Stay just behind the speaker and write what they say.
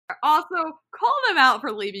Also, call them out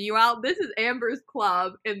for leaving you out. This is Amber's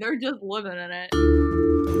club, and they're just living in it.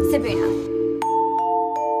 Sabrina.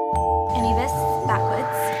 Anubis,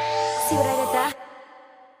 backwards. See what I did there?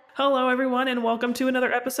 Hello, everyone, and welcome to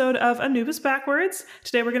another episode of Anubis Backwards.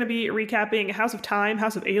 Today we're going to be recapping House of Time,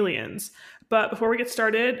 House of Aliens. But before we get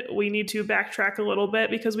started, we need to backtrack a little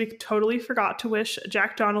bit because we totally forgot to wish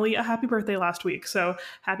Jack Donnelly a happy birthday last week. So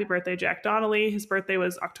happy birthday, Jack Donnelly. His birthday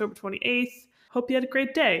was October 28th. Hope you had a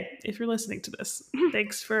great day if you're listening to this.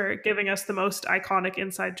 Thanks for giving us the most iconic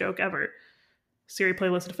inside joke ever. Siri, play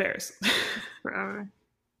Illicit Affairs. Forever.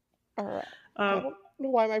 All right. I don't know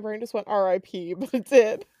why my brain just went R.I.P., but it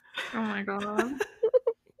did. Oh my god.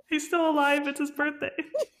 He's still alive. It's his birthday.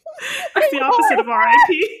 It's the opposite of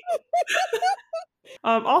R.I.P.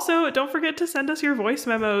 Also, don't forget to send us your voice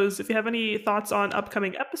memos if you have any thoughts on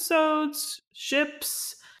upcoming episodes,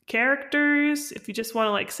 ships, characters. If you just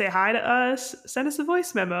want to say hi to us, send us a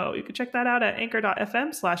voice memo. You can check that out at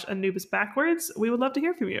anchor.fm/AnubisBackwards. We would love to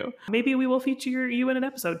hear from you. Maybe we will feature you in an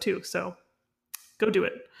episode too, so go do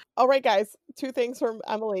it. All right, guys. 2 things from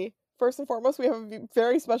Emily. First and foremost, we have a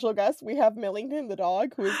very special guest. We have Millington, the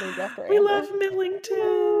dog, who is named after Amber. We love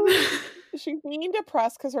Millington. She's being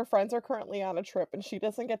depressed because her friends are currently on a trip, and she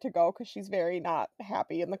doesn't get to go because she's very not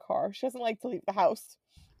happy in the car. She doesn't like to leave the house,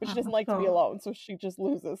 but she doesn't like to be alone, so she just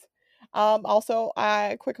loses. Also,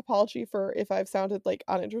 a quick apology for if I've sounded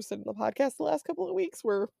uninterested in the podcast the last couple of weeks.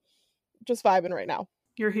 We're just vibing right now.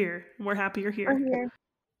 You're here. We're happy you're here.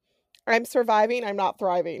 I'm surviving. I'm not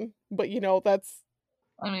thriving, but that's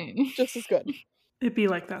just as good. It'd be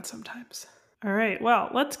like that sometimes. All right, well,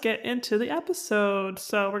 let's get into the episode.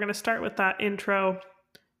 So we're going to start with that intro.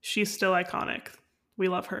 She's still iconic. We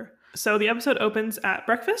love her. So the episode opens at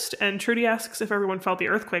breakfast, and Trudy asks if everyone felt the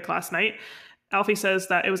earthquake last night. Alfie says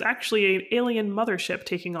that it was actually an alien mothership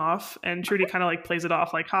taking off, and Trudy kind of plays it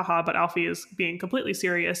off haha, but Alfie is being completely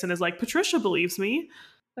serious and is like, Patricia believes me.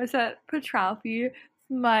 I said, Patralfie,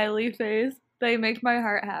 smiley face. They make my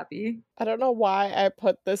heart happy. I don't know why I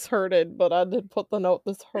put this hurted, but I did put the note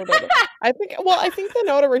this hurted. I think the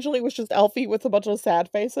note originally was just Alfie with a bunch of sad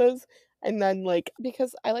faces. And then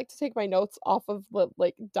because I like to take my notes off of the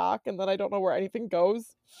doc and then I don't know where anything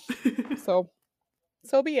goes. So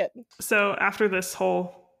be it. So after this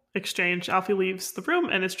whole exchange, Alfie leaves the room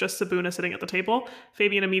and it's just Sabuna sitting at the table.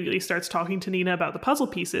 Fabian immediately starts talking to Nina about the puzzle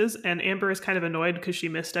pieces, and Amber is kind of annoyed because she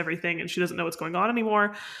missed everything and she doesn't know what's going on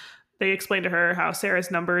anymore. They explain to her how Sarah's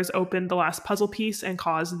numbers opened the last puzzle piece and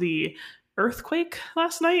caused the earthquake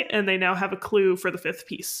last night, and they now have a clue for the 5th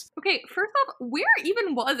piece. Okay, first off, where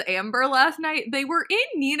even was Amber last night? They were in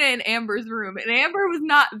Nina and Amber's room, and Amber was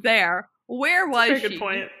not there. Where was she? Very good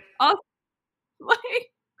point. Also,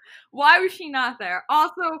 why was she not there?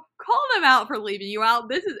 Also, call them out for leaving you out.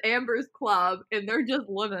 This is Amber's club, and they're just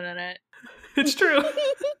living in it. It's true.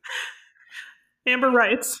 Amber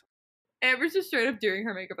writes. Amber's just straight up doing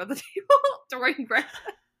her makeup at the table during breakfast.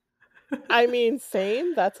 I mean,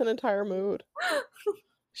 same. That's an entire mood.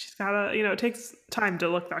 She's gotta, it takes time to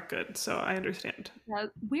look that good, so I understand. Yeah,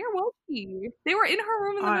 where was she? They were in her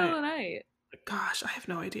room in the middle of the night. Gosh, I have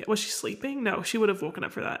no idea. Was she sleeping? No, she would have woken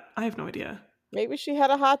up for that. I have no idea. Maybe she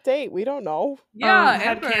had a hot date. We don't know. Yeah,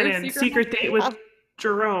 Amber, headcanon. Secret date with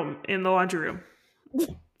Jerome in the laundry room.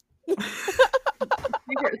 Secret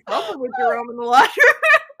stuff with Jerome in the laundry room.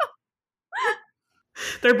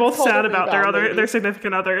 They're both sad about their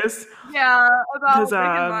significant others. Yeah, about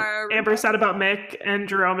because Amber's sad about Mick and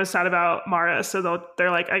Jerome is sad about Mara. So they're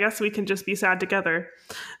like, I guess we can just be sad together.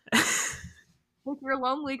 If you're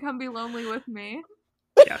lonely, come be lonely with me.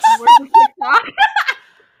 Yes.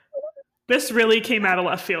 This really came out of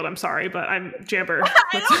left field. I'm sorry, but I'm Jamber.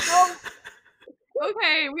 I don't know.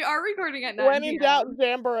 Okay, we are recording at 9 When in doubt,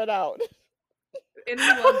 Jamber it out. And we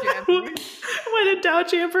love Jamber. When in doubt,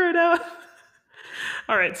 Jamber it out.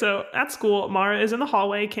 All right, so at school, Mara is in the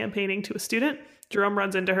hallway campaigning to a student. Jerome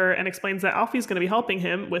runs into her and explains that Alfie's going to be helping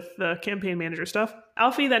him with the campaign manager stuff.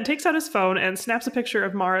 Alfie then takes out his phone and snaps a picture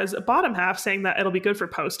of Mara's bottom half, saying that it'll be good for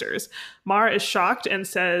posters. Mara is shocked and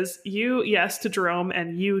says, you yes to Jerome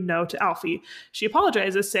and you no to Alfie. She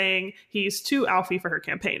apologizes, saying he's too Alfie for her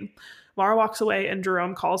campaign. Mara walks away and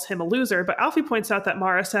Jerome calls him a loser, but Alfie points out that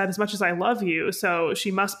Mara said as much as I love you, so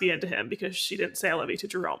she must be into him because she didn't say I love you to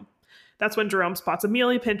Jerome. That's when Jerome spots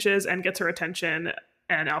Amelia, pinches, and gets her attention,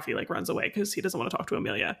 and Alfie runs away because he doesn't want to talk to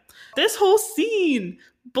Amelia. This whole scene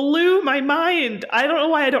blew my mind. I don't know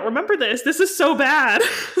why I don't remember this. This is so bad.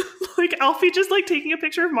 Alfie just taking a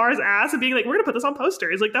picture of Mara's ass and being we're gonna put this on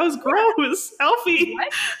posters. That was gross. Alfie.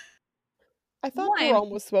 What? I thought One, Jerome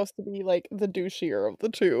was supposed to be like the douchier of the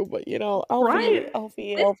two, but Right.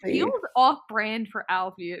 Alfie. this feels off-brand for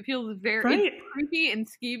Alfie. It feels very Right. it's creepy and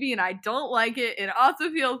skeevy, and I don't like it. It also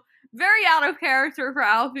feels very out of character for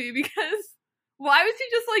Alfie because why was he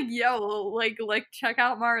just like, yo, like check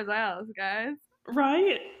out Mara's house, guys?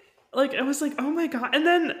 Right. Like, I was like, oh my God. And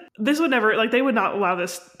then this would never, like, they would not allow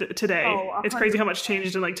this today. Oh, It's crazy how much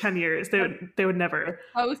changed in like 10 years. They would never.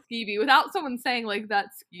 Oh, skeevy. Without someone saying like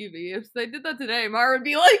that's skeevy. If they did that today, Mara would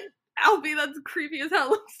be like, Alfie, that's creepy as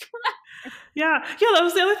hell. Yeah. Yeah, that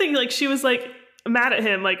was the other thing. Like, she was like mad at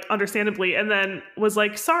him, like, understandably, and then was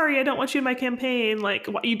like, sorry, I don't want you in my campaign. Like,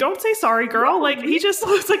 you don't say sorry, girl. Like, he just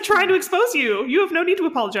was like trying to expose you. You have no need to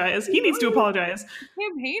apologize. He needs to apologize.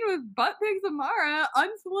 Campaign with butt pics of Mara,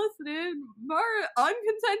 unsolicited,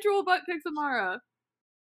 unconsensual butt pics of Mara.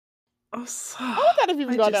 Oh, so, How would that have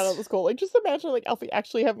even I gone down just- at the school? Like, just imagine like Alfie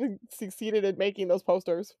actually having succeeded in making those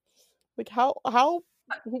posters. Like, how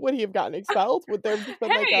would he have gotten expelled? Would there have just been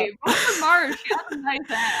like Hey, both of Mara, she has a nice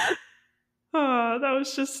ass. that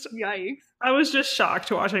was just, Yikes. I was just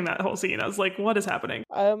shocked watching that whole scene. I was like, what is happening?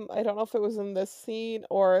 I don't know if it was in this scene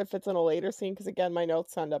or if it's in a later scene, because again, my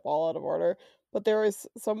notes end up all out of order. But there is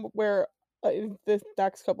somewhere in the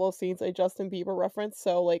next couple of scenes a Justin Bieber reference,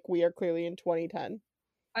 so like we are clearly in 2010.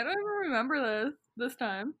 I don't even remember this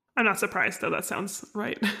time. I'm not surprised, though. That sounds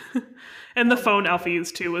right. And the phone Alfie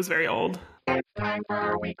used, too, was very old. It's time for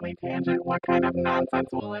our weekly tangent. What kind of nonsense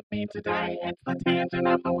will it be today? It's the tangent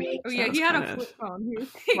of the week. Oh So yeah, it's he had a kind of flip phone. He was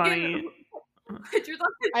funny. taking pictures on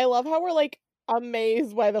his I love how we're like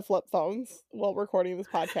amazed by the flip phones while recording this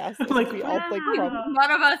podcast. It's Like, we all like wow. from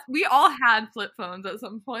None of us, we all had flip phones at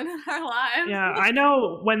some point in our lives. Yeah, I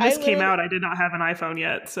know when I this came literally- out, I did not have an iPhone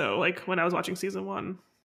yet. So, like, when I was watching season 1.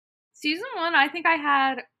 Season 1, I think I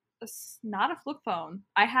had not a flip phone.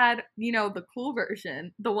 I had, the cool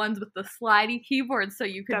version, the ones with the slidey keyboard, so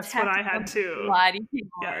you could. That's what text I had, on the too. Slidey keyboard.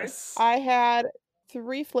 Yes. I had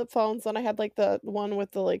 3 flip phones, then I had like the one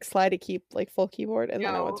with the like slidey full keyboard, and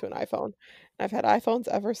then I went to an iPhone. And I've had iPhones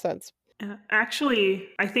ever since. Yeah. Actually,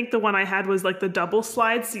 I think the one I had was like the double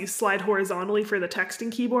slide. So you slide horizontally for the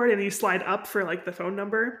texting keyboard and you slide up for like the phone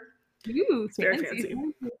number. Ooh, It's very fancy.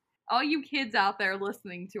 All you kids out there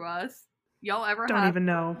listening to us, y'all ever Don't have even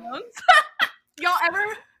know. phones? Y'all ever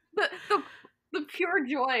the pure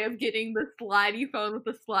joy of getting the slidey phone with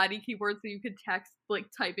the slidey keyboard so you could text like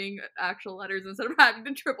typing actual letters instead of having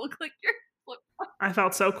to triple click your flip phone. I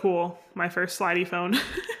felt so cool. My first slidey phone.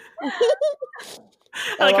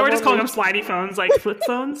 I Like, love we're just when calling we- them slidey phones, like flip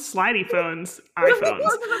phones, slidey phones, Those iPhones.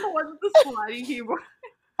 are the ones with the slidey keyboard.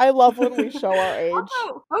 I love when we show our age.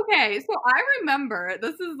 Also, okay, so I remember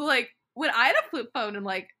this is like when I had a flip phone in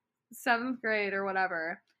like 7th grade or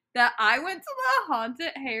whatever, that I went to the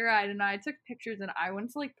haunted hayride and I took pictures and I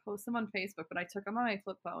went to like post them on Facebook, but I took them on my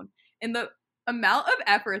flip phone. And the amount of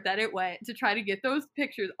effort that it went to try to get those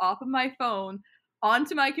pictures off of my phone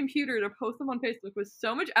onto my computer to post them on Facebook was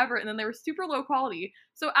so much effort, and then they were super low quality.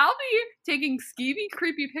 So I'll be taking skeevy,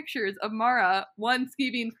 creepy pictures of Mara, 1,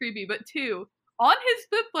 skeevy and creepy, but 2, on his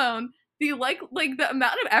flip phone. The like the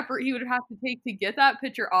amount of effort he would have to take to get that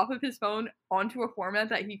picture off of his phone onto a format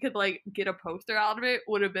that he could like get a poster out of it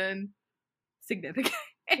would have been significant.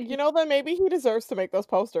 Then maybe he deserves to make those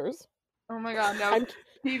posters. Oh my god, no. I'm-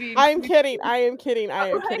 TV. I'm kidding. I am kidding.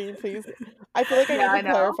 Please. I feel like I Yeah, need I to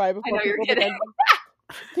know. clarify before know you're people think kidding.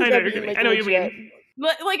 I know I'm you're being, kidding. like, I know what you legit. mean.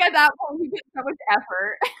 Like at that point, he put so much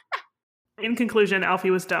effort. In conclusion,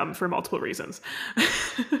 Alfie was dumb for multiple reasons.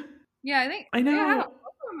 Yeah, I think. I know. Yeah,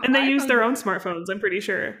 And they use their own smartphones, I'm pretty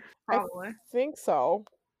sure. Probably. I think so.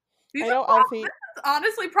 These I are know probably- Alfie.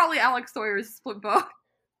 honestly probably Alex Sawyer's flip phone.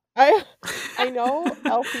 I know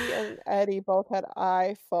Alfie and Eddie both had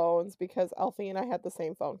iPhones because Alfie and I had the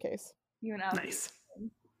same phone case. You and Alex.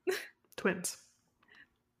 Nice. Twins.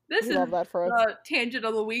 This We is love that for us. the tangent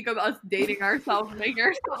of the week of us dating ourselves and making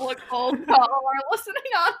ourselves look old while we're listening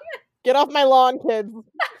on. Get off my lawn, kids.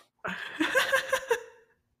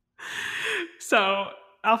 So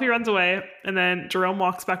Alfie runs away, and then Jerome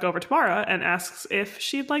walks back over to Mara and asks if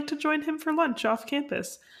she'd like to join him for lunch off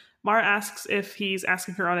campus. Mara asks if he's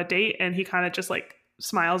asking her on a date, and he kind of just like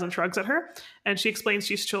smiles and shrugs at her. And she explains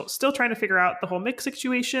she's still trying to figure out the whole Mick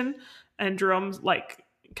situation. And Jerome's like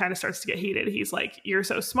kind of starts to get heated. He's like, "You're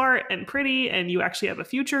so smart and pretty, and you actually have a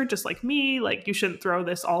future just like me. Like, you shouldn't throw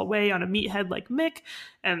this all away on a meathead like Mick."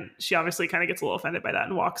 And she obviously kind of gets a little offended by that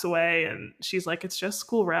and walks away. And she's like, "It's just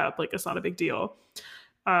school rep. Like, it's not a big deal."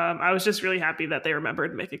 I was just really happy that they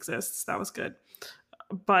remembered Mick exists. That was good.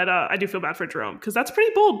 But I do feel bad for Jerome because that's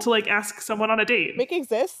pretty bold to like ask someone on a date. Mick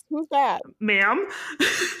exists? Who's that? Ma'am.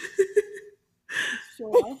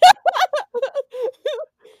 Sure.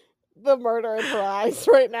 The murder in her eyes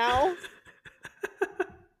right now.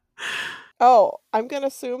 Oh, I'm gonna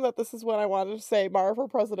assume that this is what I wanted to say. Mara for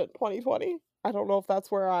President 2020. I don't know if that's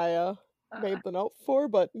where I made the note for,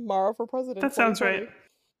 but Mara for President That sounds right.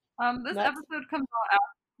 2020. This Next. episode comes out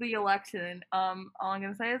after the election. All I'm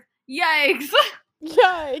gonna say is, yikes!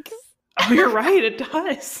 Yikes! Oh, you're right. It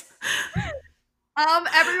does.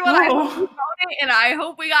 Everyone, I hope Oh. you voted, and I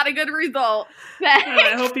hope we got a good result.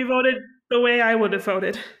 I hope you voted the way I would have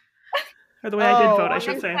voted. Or the way I did vote, I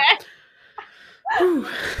should say. Whew.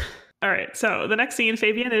 All right, so the next scene,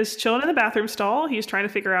 Fabian is chilling in the bathroom stall. He's trying to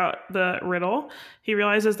figure out the riddle. He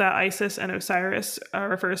realizes that Isis and Osiris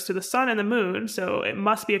refers to the sun and the moon, so it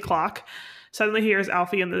must be a clock. Suddenly he hears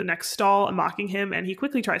Alfie in the next stall mocking him, and he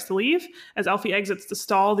quickly tries to leave. As Alfie exits the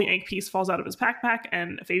stall, the ink piece falls out of his backpack,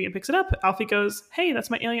 and Fabian picks it up. Alfie goes, "Hey, that's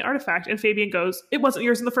my alien artifact." And Fabian goes, "It wasn't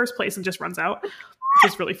yours in the first place," and just runs out, which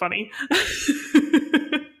is really funny.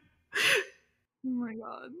 Oh my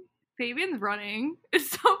god. Fabian's running. It's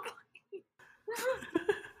so funny.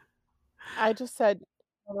 I just said,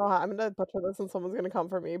 I don't know how, I'm gonna butcher this and someone's gonna come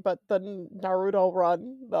for me, but the Naruto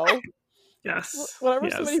run, though. Yes. Whenever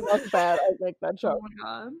yes. somebody runs bad, I make that Oh joke. my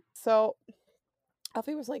god. So,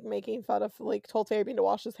 Alfie was like making fun of, like, told Fabian to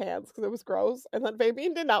wash his hands because it was gross, and then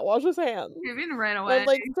Fabian did not wash his hands. Fabian ran And away. I'm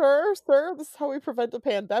like, sir, this is how we prevent a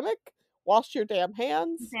pandemic. Wash your damn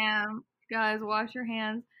hands. Damn, guys, wash your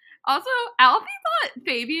hands. Also, Alfie thought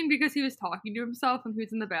Fabian, because he was talking to himself when he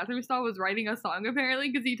was in the bathroom stall, was writing a song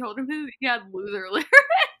apparently because he told him he had loser lyrics.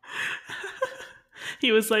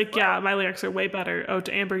 He was like, "Yeah, my lyrics are way better. Oh,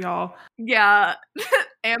 to Amber, y'all." Yeah.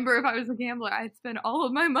 Amber, if I was a gambler, I'd spend all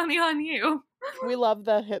of my money on you. We love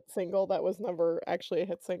the hit single that was never actually a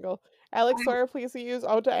hit single. Alex Sawyer, please use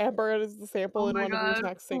 "Ode to Amber" as the sample Oh in my one of your god,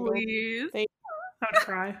 next singles. please. I would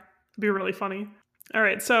cry. It'd be really funny. All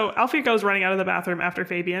right, so Alfie goes running out of the bathroom after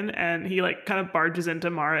Fabian, and he like kind of barges into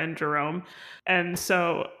Mara and Jerome. And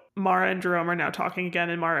so Mara and Jerome are now talking again,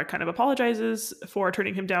 and Mara kind of apologizes for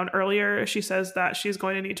turning him down earlier. She says that she's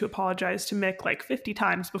going to need to apologize to Mick like 50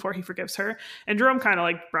 times before he forgives her. And Jerome kind of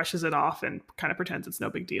like brushes it off and kind of pretends it's no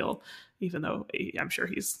big deal, even though I'm sure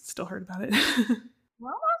he's still heard about it.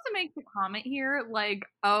 Well, also makes a comment here, like,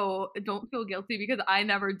 oh, don't feel guilty because I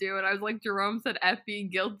never do. And I was like, Jerome said F being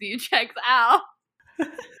guilty checks out.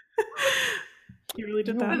 He really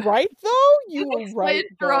did You that. right though? You This were explains right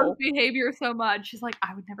Jerome's though. behavior so much. She's like,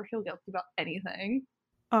 I would never feel guilty about anything.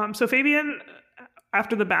 So Fabian,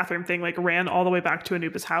 after the bathroom thing, like ran all the way back to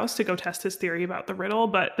Anubis' house to go test his theory about the riddle.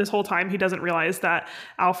 But this whole time, he doesn't realize that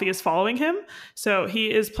Alfie is following him. So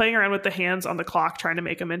he is playing around with the hands on the clock, trying to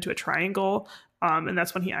make them into a triangle. And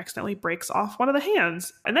that's when he accidentally breaks off one of the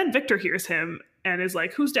hands. And then Victor hears him and is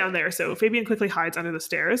like, "Who's down there?" So Fabian quickly hides under the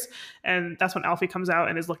stairs. And that's when Alfie comes out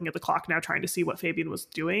and is looking at the clock now, trying to see what Fabian was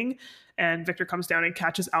doing. And Victor comes down and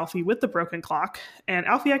catches Alfie with the broken clock. And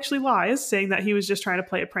Alfie actually lies, saying that he was just trying to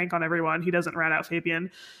play a prank on everyone. He doesn't rat out Fabian.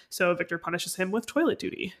 So Victor punishes him with toilet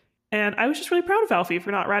duty. And I was just really proud of Alfie for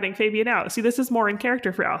not ratting Fabian out. See, this is more in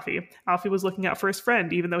character for Alfie. Alfie was looking out for his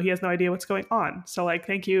friend, even though he has no idea what's going on. So, like,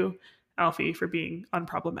 thank you, Alfie, for being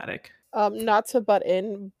unproblematic. Not to butt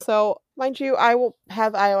in. So, mind you, I will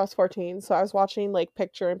have iOS 14, so I was watching like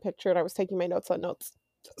picture in picture and I was taking my notes on notes.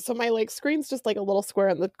 So my like screen's just like a little square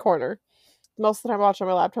in the corner. Most of the time I watch on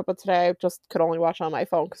my laptop, but today I just could only watch on my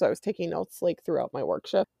phone because I was taking notes like throughout my work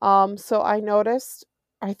shift. So I noticed,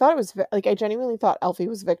 I thought it was like I genuinely thought Alfie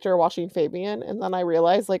was Victor watching Fabian, and then I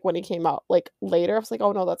realized like when he came out like later, I was like,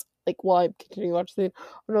 oh no, that's like while I'm continuing watching,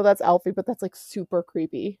 oh no, that's Alfie, but that's like super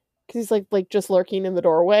creepy because he's like just lurking in the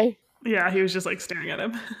doorway. Yeah, he was just like staring at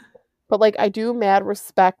him. But like I do mad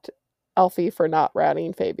respect Alfie for not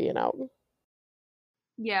ratting Fabian out.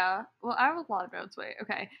 Yeah. Well, I have a lot of notes. Wait.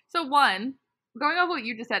 Okay. So one, going off what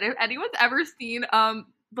you just said, if anyone's ever seen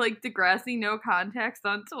like Degrassi No Context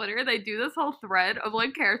on Twitter, they do this whole thread of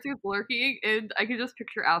like characters lurking, and I can just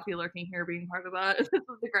picture Alfie lurking here being part of that. This is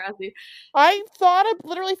Degrassi. I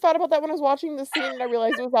literally thought about that when I was watching the scene and I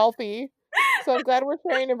realized it was Alfie. So I'm glad we're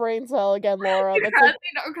sharing a brain cell again, Laura. That's Degrassi like,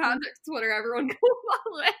 No Context Twitter, everyone go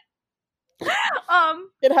follow it.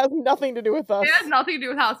 it has nothing to do with us. It has nothing to do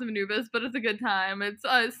with House of Anubis, but it's a good time. It's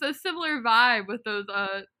a similar vibe with those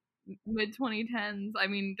mid 2010s. I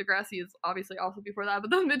mean, Degrassi is obviously also before that, but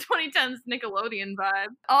the mid 2010s Nickelodeon vibe.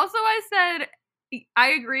 Also, I said I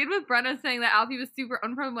agreed with Brenna saying that Alfie was super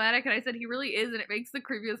unproblematic, and I said he really is, and it makes the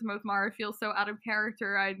creepiest most Mara feel so out of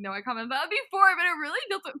character. I know I commented that before, but it really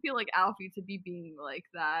doesn't feel like Alfie to be being like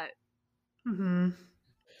that. Mm-hmm.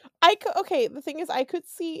 Okay, the thing is, I could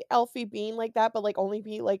see Alfie being like that, but like only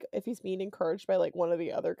be like if he's being encouraged by like one of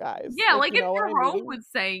the other guys. Yeah, Like, like you if know what I Jerome mean? was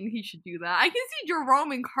saying he should do that. I can see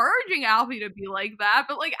Jerome encouraging Alfie to be like that,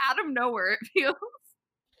 but like out of nowhere it feels.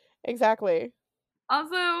 Exactly.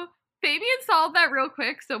 Also, Fabian solved that real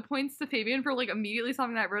quick, so points to Fabian for like immediately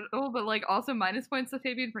solving that riddle, but like also minus points to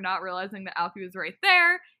Fabian for not realizing that Alfie was right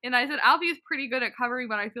there. And I said Alfie is pretty good at covering,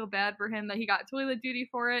 but I feel bad for him that he got toilet duty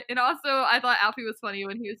for it. And also, I thought Alfie was funny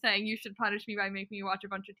when he was saying, "You should punish me by making me watch a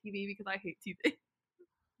bunch of TV because I hate TV."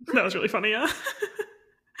 That was really funny, yeah.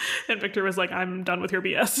 And Victor was like, I'm done with your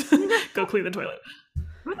BS. Go clean the toilet.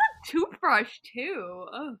 With a toothbrush too.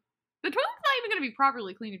 Ugh. The toilet's not even going to be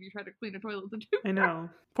properly clean if you try to clean a toilet with a toothbrush. I know.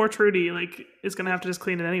 Poor Trudy, like, is gonna have to just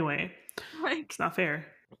clean it anyway. Like, It's not fair.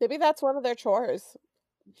 Maybe that's one of their chores.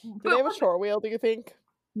 Do they have a chore wheel, do you think?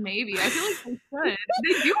 maybe. I feel like they should.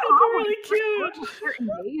 They do They're have really like cute. certain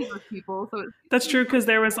days with people, so it's That's true, because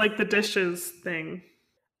there was like the dishes thing.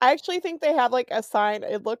 I actually think they have like a sign.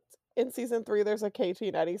 It looked in season 3, there's a Katie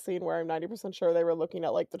and Eddie scene where I'm 90% sure they were looking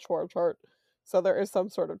at like the chore chart. So there is some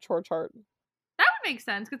sort of chore chart. that would make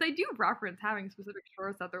sense because they do reference having specific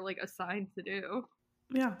chores that they're like assigned to do.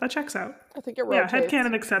 Yeah, that checks out. I think it Yeah, rotates.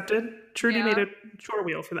 headcanon accepted. Trudy Yeah. made a chore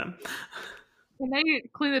wheel for them. And they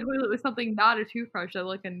clean the toilet with something not a toothbrush, so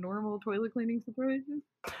like a normal toilet cleaning situation.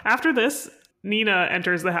 After this, Nina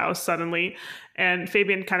enters the house suddenly, and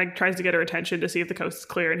Fabian kind of tries to get her attention to see if the coast is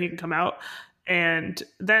clear and he can come out. And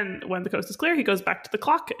then when the coast is clear, he goes back to the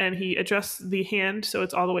clock and he adjusts the hand so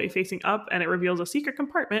it's all the way facing up, and it reveals a secret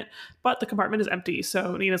compartment, but the compartment is empty.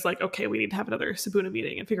 So Nina's like, okay, we need to have another Sabuna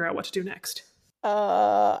meeting and figure out what to do next.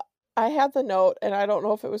 I had the note, and I don't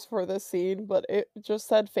know if it was for this scene, but it just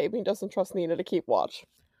said Fabian doesn't trust Nina to keep watch.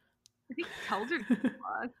 I think he tells her to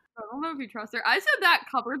watch. I don't know if you trust her. I said that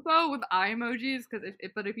covered though with eye emojis because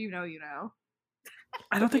if you know, you know.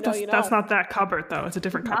 I don't think You know, you that's know. not that cupboard, though. It's a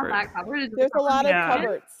different Not cupboard. that cupboard. It's There's a lot of Yeah.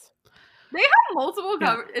 cupboards. They have multiple Yeah.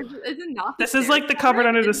 cupboards. Is it not? This is like the cupboard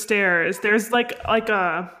under the stairs. There's like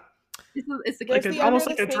a It's the There's like the a, almost under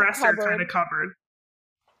like the a sink dresser kind cupboard. of cupboard.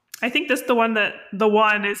 I think the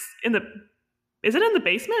one is in the. Is it in the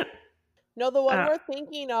basement? No, the one Uh. we're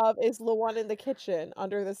thinking of is the one in the kitchen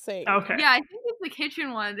under the sink. Okay. Yeah, I think it's the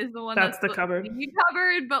kitchen one is the one That's the cupboard. main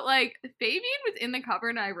cupboard. But like Fabian was in the cupboard,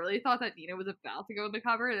 and I really thought that Nina was about to go in the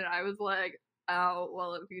cupboard, and I was like, "Oh,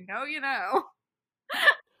 well, if you know, you know."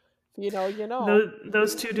 You know, you know.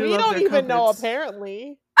 Those two do We love don't their even know, cupboards.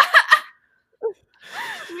 apparently.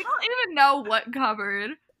 We don't even know what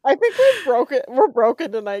cupboard. I think we're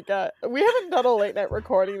broken tonight, guys. We haven't done a late night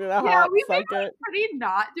recording in a Yeah, hot we've been second. pretty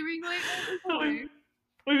not doing late night recording.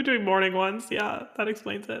 We've been doing morning ones. Yeah, that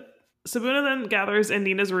explains it. Sabuna then gathers in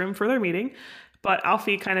Nina's room for their meeting, but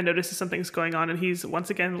Alfie kind of notices something's going on, and he's once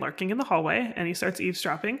again lurking in the hallway, and he starts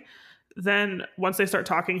eavesdropping. Then once they start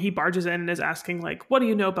talking, he barges in and is asking, like, what do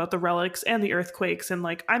you know about the relics and the earthquakes? And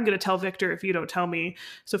like, I'm going to tell Victor if you don't tell me.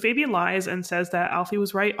 So Fabian lies and says that Alfie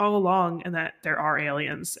was right all along and that there are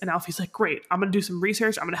aliens. And Alfie's like, great, I'm going to do some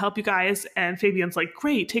research. I'm going to help you guys. And Fabian's like,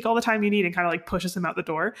 great, take all the time you need, and kind of like pushes him out the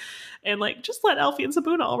door. And like, just let Alfie and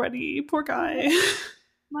Sabuna already. Poor guy.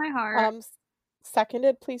 My heart.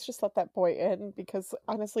 Seconded, please just let that boy in, because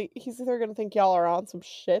honestly, he's either gonna think y'all are on some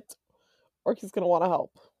shit or he's gonna want to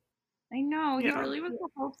help. I know, he Yeah. really wants to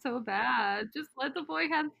help so bad. Just let the boy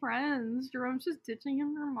have friends. Jerome's just ditching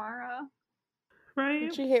him for Mara. Right?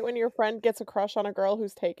 Don't you hate when your friend gets a crush on a girl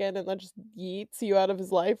who's taken and then just yeets you out of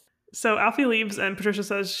his life? So Alfie leaves and Patricia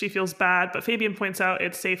says she feels bad, but Fabian points out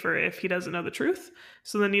it's safer if he doesn't know the truth.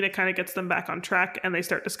 So then Nina kind of gets them back on track and they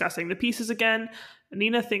start discussing the pieces again.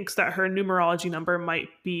 Nina thinks that her numerology number might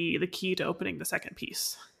be the key to opening the second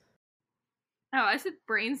piece. Oh, I said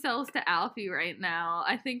brain cells to Alfie right now.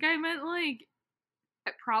 I think I meant like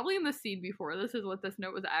probably in the scene before this is what this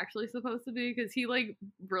note was actually supposed to be, because he like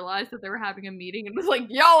realized that they were having a meeting and was like,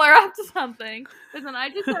 y'all are up to something. And then I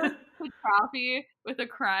just said Patrafi with a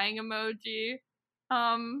crying emoji.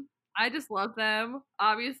 I just love them.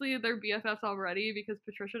 Obviously they're BFFs already because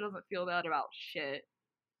Patricia doesn't feel bad about shit.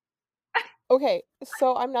 Okay,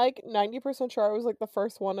 so I'm like 90% sure I was like the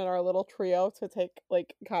first one in our little trio to take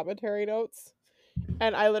like commentary notes.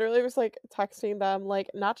 And I literally was like texting them, like,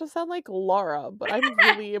 not to sound like Laura, but I'm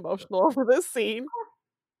really emotional over this scene.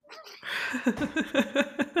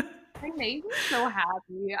 It made me so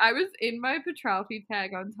happy. I was in my Patralfi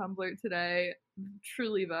tag on Tumblr today,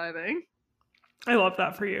 truly vibing. I love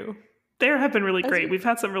that for you. They have been really As great. you- We've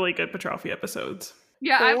had some really good Petroffi episodes.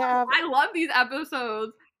 Yeah, They have- I love these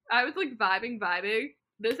episodes. I was like vibing.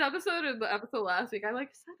 This episode and the episode last week, I like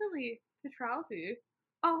suddenly Patralfi.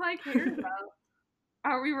 All I cared about.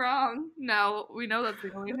 Are we wrong? No, we know that's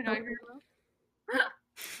the only thing I agree with.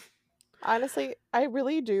 Honestly, I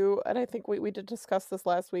really do, and I think we did discuss this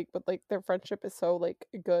last week, but like their friendship is so like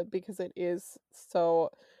good because it is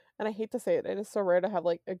so, and I hate to say it, it is so rare to have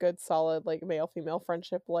like a good solid like male female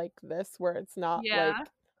friendship like this where it's not Yeah. like,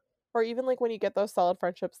 or even like when you get those solid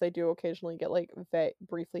friendships, they do occasionally get like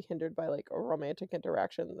briefly hindered by like a romantic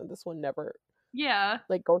interaction, and this one never Yeah.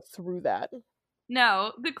 like goes through that.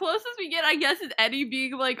 No, the closest we get, I guess, is Eddie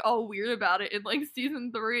being like all weird about it in like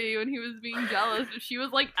season 3 when he was being jealous. And she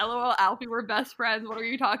was like, "LOL, Alfie, we're best friends. What are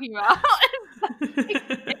you talking about?"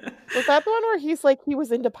 Was that the one where he's like he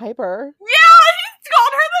was into Piper? Yeah, he's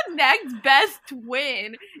called her the next best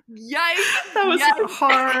twin. Yikes! That was yikes.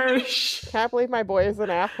 harsh. Can't believe my boy is an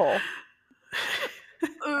asshole.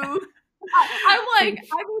 Ooh. I'm like,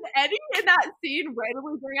 I mean, Eddie in that scene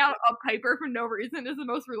randomly bring out a Piper for no reason is the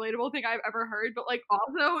most relatable thing I've ever heard, but like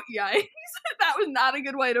also, yikes, that was not a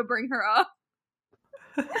good way to bring her up.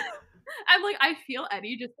 I'm like, I feel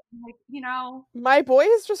Eddie just like, you know. My boy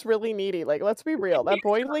is just really needy. Like, let's be real. That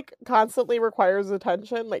boy like constantly requires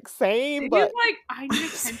attention. Like, same, but He's like, I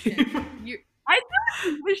need attention. I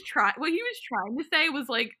feel like what he was trying to say was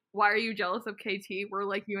like, why are you jealous of KT? We're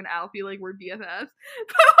like you and Alfie, like we're BFFs.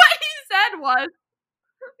 But what he said was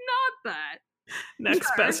not that. Next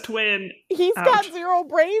Sure. best twin. he's Ouch. got 0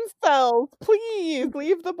 brain cells. Please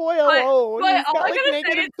leave the boy alone. but He's all got I like gotta say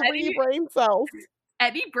negative is 3 Eddie- brain cells.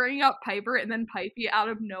 Eddie bringing up Piper and then Pipey out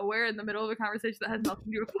of nowhere in the middle of a conversation that has nothing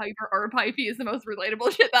to do with Piper or Pipey is the most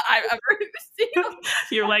relatable shit that I've ever seen.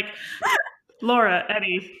 You're like, Laura,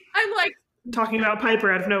 Eddie, I'm like, talking about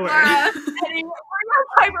Piper out of nowhere. Eddie, bring up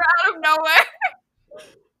Piper out of nowhere.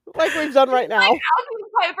 Like we've done right now. Alfie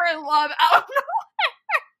and Piper in love out of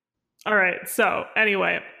All right, so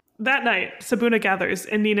anyway, that night, Sabuna gathers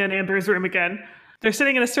in Nina and Amber's room again. They're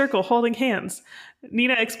sitting in a circle holding hands.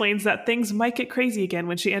 Nina explains that things might get crazy again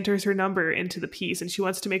when she enters her number into the piece, and she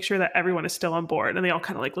wants to make sure that everyone is still on board. And they all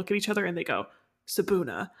kind of like look at each other and they go,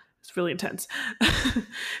 Sabuna. It's really intense.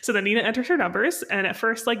 So then Nina enters her numbers, and at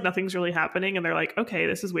first, like, nothing's really happening, and they're like, okay,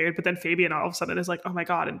 this is weird. But then Fabian all of a sudden is like, oh my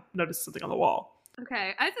god, and notices something on the wall.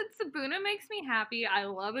 Okay, I said Sabuna makes me happy. I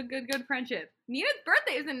love a good friendship. Nina's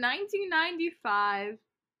birthday is in 1995,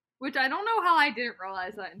 which I don't know how I didn't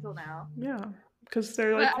realize that until now. Yeah, because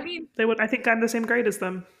they're like, But I mean, they would. I think I'm the same grade as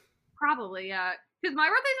them. probably, yeah. Because my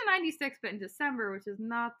birthday's in 96, but in December, which is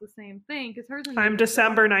not the same thing, because hers is I'm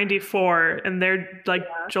December 94, and they're like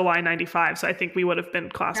Yeah. July 95, so I think we would have been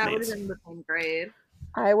That would have classmates. been the same grade.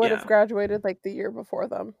 I would Yeah. have graduated like the year before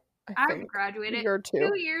them. I I think. graduated Year 2.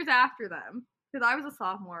 2 years after them, because I was a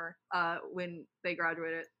sophomore when they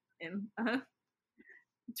graduated in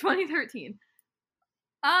 2013.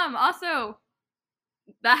 Also,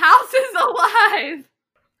 the house is alive.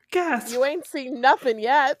 Gasp. You ain't seen nothing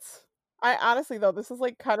yet. I honestly though, this is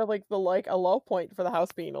like kind of like the like a low point for the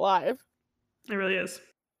house being alive. It really is.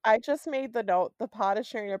 I just made the note the pod is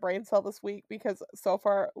sharing a brain cell this week because so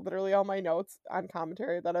far literally all my notes on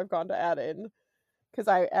commentary that I've gone to add in because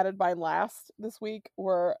I added mine last this week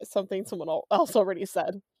were something someone else already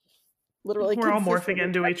said. Literally, We're all consistently. morphing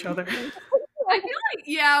into each other. I feel like,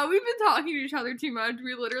 yeah, we've been talking to each other too much.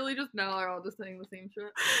 We literally just now are all just saying the same shit.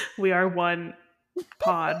 We are one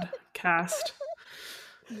podcast.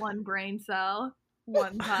 One brain cell,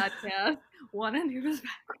 one podcast, one Anubis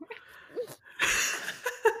backwards.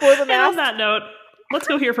 For the And on math, that note, let's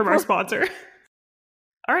go hear from our sponsor.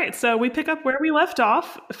 All right, so we pick up where we left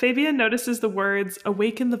off. Fabian notices the words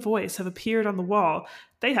 "awaken the voice" have appeared on the wall.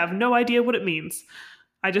 They have no idea what it means.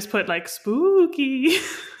 I just put like spooky.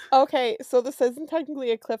 okay, so this isn't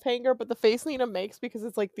technically a cliffhanger, but the face Nina makes because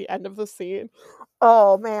it's like the end of the scene.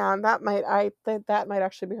 Oh man, that might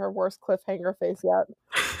actually be her worst cliffhanger face yet.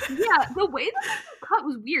 Yeah, the way that this was cut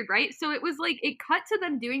was weird, right? So it was like it cut to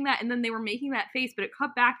them doing that, and then they were making that face, but it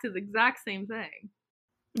cut back to the exact same thing.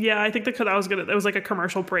 Yeah, I think that was good. It was like a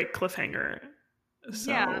commercial break cliffhanger.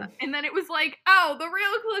 So, Yeah, and then it was like, oh, the real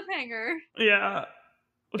cliffhanger. yeah,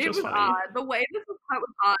 which It was was funny. odd. The way this was cut was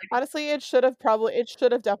odd. Honestly, it should have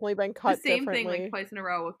definitely been cut The same differently. thing like twice in a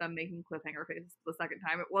row with them making cliffhanger faces the second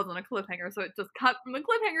time. It wasn't a cliffhanger, so it just cut from the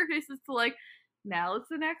cliffhanger faces to like, now it's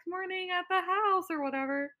the next morning at the house or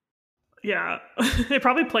whatever. Yeah, it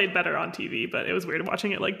probably played better on TV, but it was weird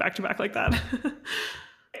watching it like back to back like that.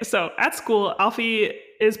 So at school, Alfie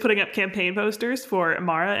is putting up campaign posters for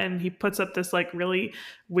Amara, and he puts up this like really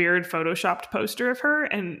weird photoshopped poster of her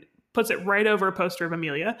and puts it right over a poster of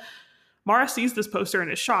Amelia. Mara sees this poster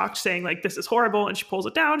and is shocked, saying like, this is horrible, and she pulls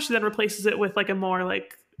it down. She then replaces it with like a more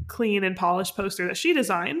like clean and polished poster that she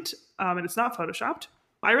designed, and it's not photoshopped.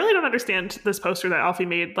 I really don't understand this poster that Alfie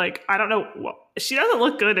made. Like, I don't know. Well, she doesn't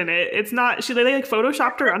look good in it. It's not. They like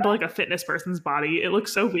photoshopped her onto like a fitness person's body. It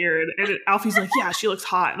looks so weird. And Alfie's like, yeah, she looks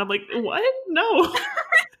hot. And I'm like, what? No.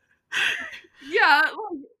 Yeah,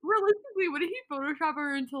 like, realistically, would he Photoshop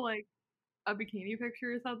her into like a bikini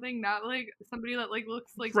picture or something? Not like somebody that like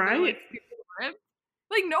looks like Right. they're, like super ripped.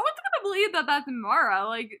 Like no one's gonna believe that that's Mara.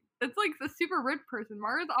 Like it's like a super ripped person.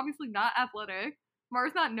 Mara's obviously not athletic.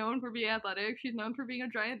 Mara's not known for being athletic. She's known for being a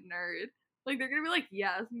giant nerd. Like they're gonna be like,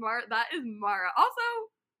 yes, Mara. That is Mara. Also,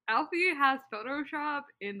 Alfie has Photoshop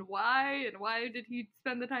in Y, and why did he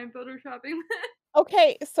spend the time photoshopping?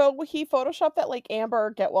 Okay, so he photoshopped that like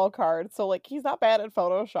Amber Get Well card. So like he's not bad at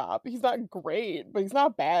Photoshop. He's not great, but he's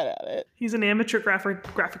not bad at it. He's an amateur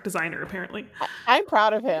graphic designer, apparently. I'm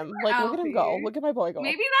proud of him. Like look at him go. Alfie. Look at my boy go.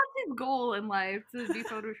 Maybe that's his goal in life, to be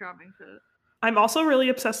photoshopping shit. I'm also really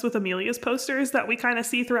obsessed with Amelia's posters that we kind of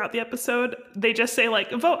see throughout the episode. They just say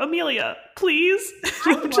like, vote Amelia, please.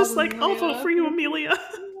 I'm just like, I'll vote for you, Amelia.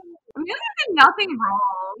 Amelia did nothing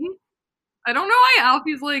wrong. I don't know why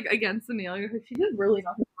Alfie's like against Amelia, because she did really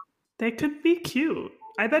nothing wrong. They could be cute.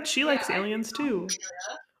 I bet she likes aliens too.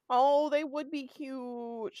 Oh, they would be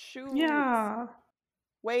cute. Shoot. Yeah.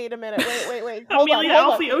 Wait a minute. Wait. Amelia,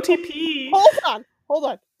 Alfie, OTP. Hold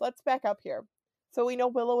on. Let's back up here. So we know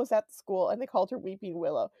Willow was at the school and they called her Weeping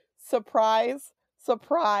Willow. Surprise.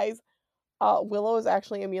 Willow is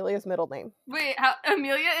actually Amelia's middle name. Wait,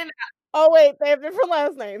 Amelia and Oh wait, they have different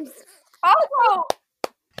last names. also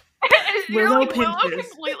Willow Willow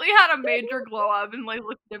Pinches. completely had a major glow up and like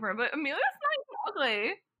looked different, but Amelia's not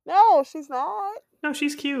ugly. No, she's not. No,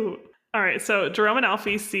 she's cute. All right, so Jerome and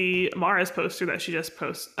Alfie see Mara's poster that she just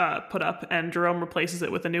put up, and Jerome replaces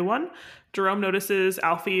it with a new one. Jerome notices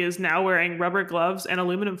Alfie is now wearing rubber gloves and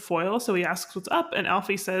aluminum foil, so he asks what's up, and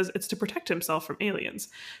Alfie says it's to protect himself from aliens.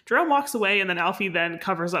 Jerome walks away, and then Alfie then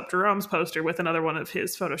covers up Jerome's poster with another one of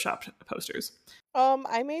his photoshopped posters.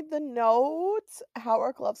 I made the note, how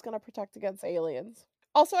are gloves gonna protect against aliens?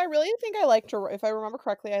 Also, I really think I like Jerome. If I remember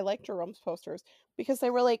correctly, I like Jerome's posters because they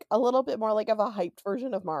were like a little bit more like of a hyped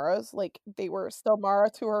version of Mara's. Like they were still Mara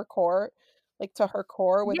to her core,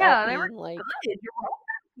 without they were being like. Good. Jerome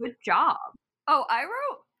did a good job. Oh, I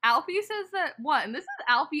wrote Alfie says that and this is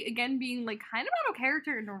Alfie again being like kind of out of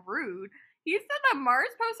character and rude. He said that Mara's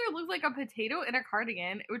poster looks like a potato in a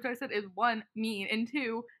cardigan, which I said is one, mean, and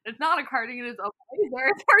two, it's not a cardigan, it's a blazer.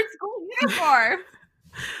 It's her school uniform.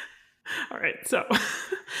 All right, so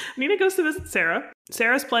Nina goes to visit Sarah.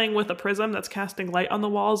 Sarah's playing with a prism that's casting light on the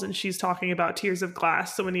walls, and she's talking about tears of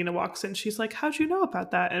glass. So when Nina walks in, she's like, how'd you know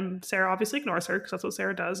about that? And Sarah obviously ignores her, because that's what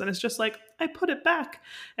Sarah does. And it's just like, I put it back.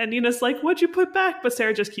 And Nina's like, what'd you put back? But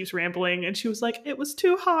Sarah just keeps rambling, and she was like, it was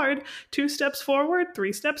too hard. 2 steps forward,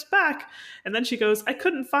 3 steps back. And then she goes, I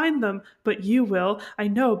couldn't find them, but you will. I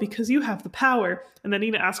know, because you have the power. And then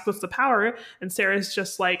Nina asks, what's the power? And Sarah's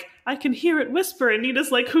just like, I can hear it whisper. And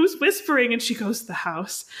Nina's like, who's whispering? And she goes, the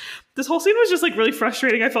house. This whole scene was just like really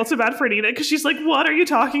frustrating. I felt so bad for Nina because she's like, what are you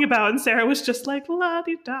talking about? And Sarah was just like,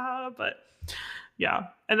 la-di-da. But yeah.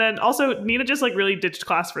 And then also Nina just like really ditched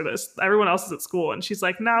class for this. Everyone else is at school. And she's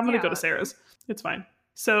like, nah, I'm going to go to Sarah's. It's fine.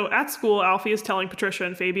 So at school, Alfie is telling Patricia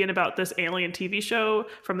and Fabian about this alien TV show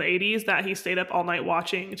from the 80s that he stayed up all night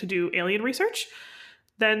watching to do alien research.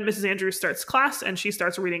 Then Mrs. Andrews starts class and she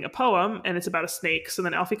starts reading a poem and it's about a snake. So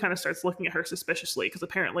then Alfie kind of starts looking at her suspiciously because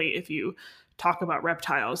apparently if you talk about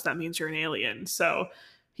reptiles, that means you're an alien. So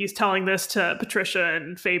he's telling this to Patricia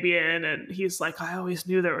and Fabian and he's like, I always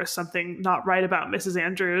knew there was something not right about Mrs.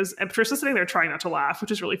 Andrews. And Patricia's sitting there trying not to laugh,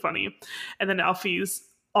 which is really funny. And then Alfie's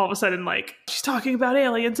all of a sudden like, she's talking about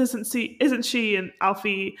aliens, isn't she? And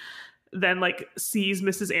Alfie then like sees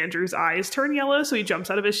Mrs. Andrews' eyes turn yellow. So he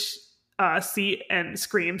jumps out of his seat and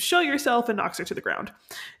screams, show yourself, and knocks her to the ground.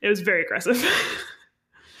 It was very aggressive.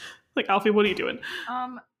 Like, Alfie, what are you doing?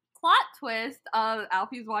 Plot twist,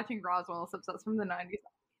 Alfie's watching Roswell, so that's from the 90s,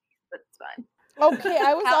 but it's fine. Okay,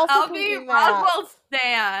 I was also Alfie, thinking that. Roswell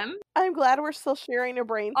stan. I'm glad we're still sharing a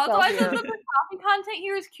brain cell Also, I here. think that the coffee content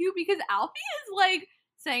here is cute because Alfie is like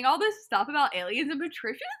saying all this stuff about aliens, and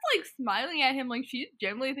Patricia is like smiling at him like she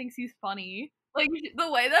genuinely thinks he's funny. Like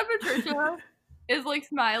the way that Patricia is like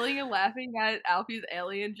smiling and laughing at Alfie's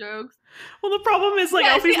alien jokes. Well, the problem is like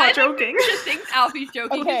Alfie's not joking. Patricia thinks Alfie's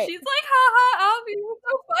joking. Okay. She's like, ha ha, Alfie, you're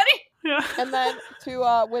so funny. Yeah. And then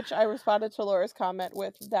to which I responded to Laura's comment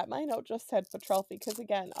with that my note just said Petrelfi, because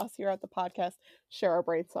again, us here at the podcast share a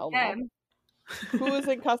brain cell now. Who is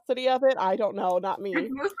in custody of it? I don't know, not me. It's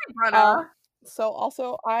mostly Brenna. So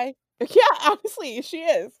also honestly, she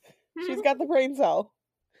is. She's got the brain cell.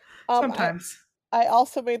 Sometimes. I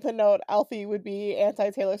also made the note Alfie would be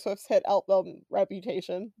anti-Taylor Swift's hit album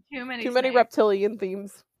Reputation. Too many Too many snakes. reptilian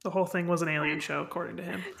themes. The whole thing was an alien show, according to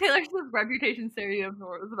him. Taylor Swift's Reputation stereo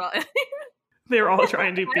was about it. They were all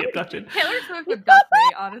trying to be abducted. Taylor Swift abduct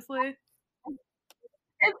me, honestly.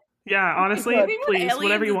 Yeah, honestly, Good. Being with please, aliens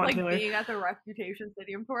whatever you is want, like Taylor. being at the Reputation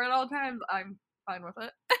Stadium tour at all times, I'm fine with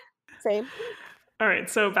it. Same. All right,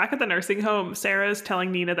 so back at the nursing home, Sarah is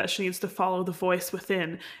telling Nina that she needs to follow the voice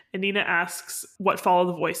within. And Nina asks what follow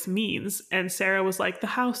the voice means. And Sarah was like, the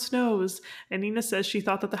house knows. And Nina says she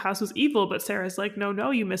thought that the house was evil, but Sarah's like,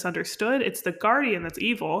 no, you misunderstood. It's the guardian that's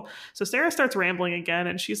evil. So Sarah starts rambling again,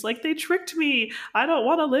 and she's like, they tricked me. I don't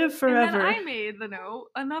want to live forever. And then I made the note,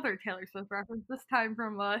 another Taylor Swift reference, this time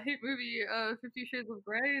from a hit movie, 50 Shades of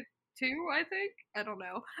Grey 2, I think? I don't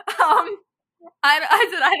know. I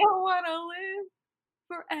said, I don't want to live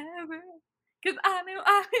forever, because I knew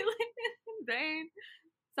I'd be living in vain.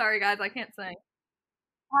 Sorry, guys, I can't sing.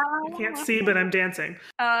 I can't see, but I'm dancing.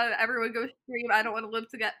 Everyone go stream I Don't Want to Live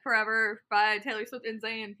to Get Forever by Taylor Swift and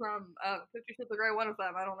Zayn from 50 Shades of Grey, one of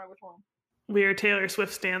them. I don't know which one. We are Taylor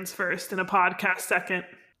Swift stands first and a podcast second.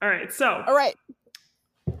 All right, so. All right.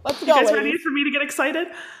 Let's You go, guys ready ladies. for me to get excited?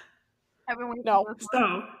 Everyone No.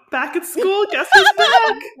 So, back at school, guess who's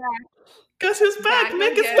back? Guess who's back? Back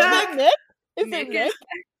Mick is again. Is back. it Nick? Is Nick it Nick? is-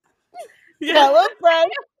 Yeah. Hello,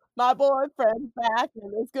 friend. My boyfriend's back,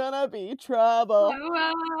 and it's gonna be trouble.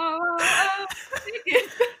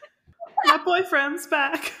 My boyfriend's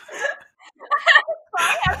back.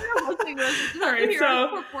 All right, so-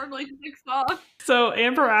 perform like 6 songs. So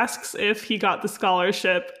Amber asks if he got the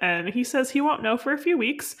scholarship, and he says he won't know for a few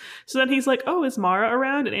weeks. So then he's like, oh, is Mara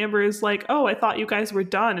around? And Amber is like, oh, I thought you guys were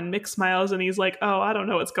done. And Mick smiles, and he's like, oh, I don't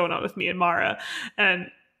know what's going on with me and Mara. And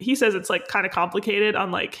he says it's like kind of complicated on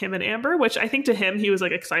like him and Amber, which I think to him he was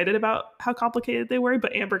like excited about how complicated they were,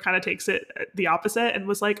 but Amber kind of takes it the opposite and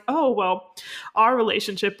was like, oh, well, our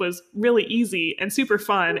relationship was really easy and super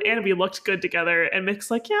fun and we looked good together. And Mick's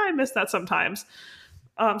like, yeah, I miss that sometimes.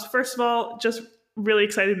 So first of all, just really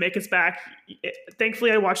excited Mick is back. Thankfully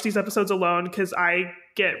I watched these episodes alone because I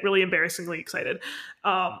get really embarrassingly excited.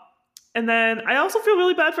 And then I also feel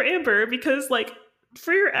really bad for Amber because like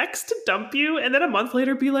for your ex to dump you and then a month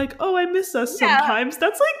later be like, oh, I miss us Yeah. sometimes.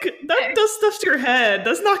 That's like, that does stuff to your head.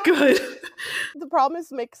 That's not good. The problem is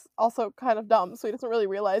Mick's also kind of dumb, so he doesn't really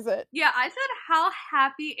realize it. Yeah, I said how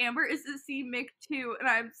happy Amber is to see Mick too, and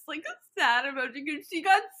I'm just like a sad emoji because she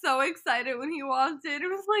got so excited when he walked in. It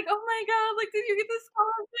was like, oh my god, like did you get this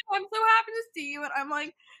scholarship? I'm so happy to see you, and I'm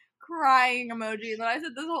like crying emoji. And then I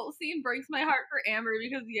said this whole scene breaks my heart for Amber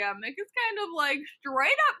because yeah, Mick is kind of like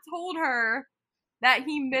straight up told her that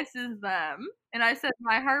he misses them. And I said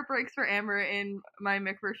my heart breaks for Amber in my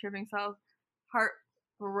Mick-verse shipping self.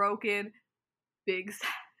 Heartbroken, big sad.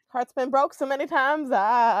 Heart's been broke so many times,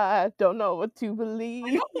 I don't know what to I believe.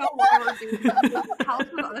 don't know why we're doing this. House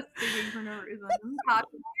of us singing for no reason.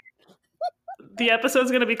 The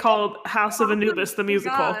episode's going to be called House of Anubis, the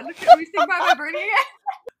musical. God. Can we sing Bye Bye Birdie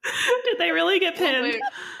again? Did they really get pinned? Wait.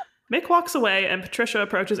 Mick walks away and Patricia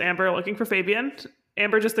approaches Amber looking for Fabian.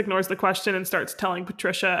 Amber just ignores the question and starts telling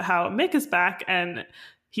Patricia how Mick is back and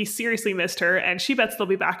he seriously missed her and she bets they'll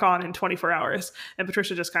be back on in 24 hours. And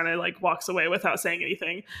Patricia just kind of like walks away without saying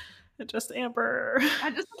anything. And just Amber.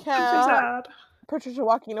 I just So Cat. sad. Patricia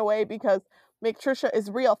walking away because Mick Trisha is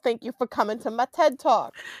real. Thank you for coming to my TED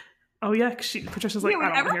Talk. Oh yeah, Patricia's like, yeah,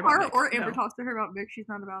 I don't want to whenever hear about Mara Mick. or Amber No. talks to her about Mick, she's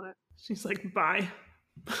not about it. She's like, bye.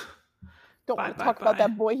 Don't Bye, want to bye, talk about bye.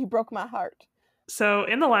 that boy. He broke my heart. So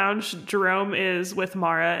in the lounge, Jerome is with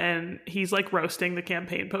Mara and he's like roasting the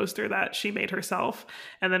campaign poster that she made herself.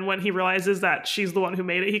 And then when he realizes that she's the one who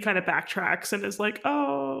made it, he kind of backtracks and is like,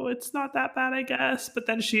 oh, it's not that bad, I guess. But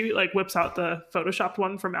then she like whips out the photoshopped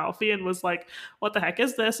one from Alfie and was like, what the heck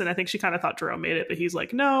is this? And I think she kind of thought Jerome made it, but he's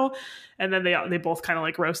like, no. And then they both kind of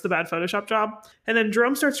like roast the bad Photoshop job. And then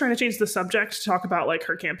Jerome starts trying to change the subject to talk about like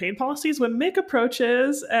her campaign policies when Mick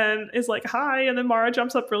approaches and is like, hi. And then Mara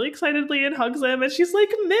jumps up really excitedly and hugs him. And she's like,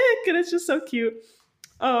 Mick. And it's just so cute.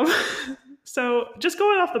 So just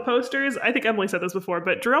going off the posters, I think Emily said this before,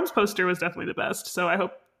 but Jerome's poster was definitely the best. So I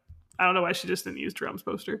don't know why she just didn't use Jerome's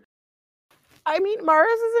poster. I mean,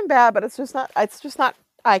 Mara's isn't bad, but it's just not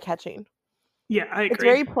eye catching. Yeah, I agree. It's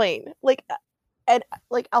very plain. Like, and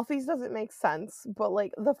like Alfie's doesn't make sense, but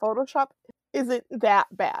like the Photoshop isn't that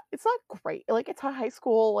bad. It's not great. Like it's a high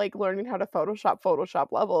school like learning how to Photoshop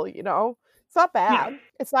level, you know? It's not bad.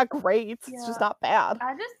 It's not great. It's Yeah. just not bad.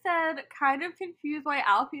 I just said kind of confused why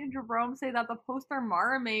Alfie and Jerome say that the poster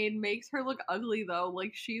Mara made makes her look ugly though.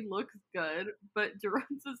 Like she looks good, but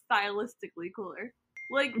Jerome's is stylistically cooler.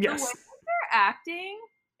 Like the way Yes. that they're acting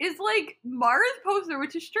is like Mara's poster,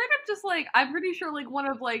 which is straight up just like, I'm pretty sure like one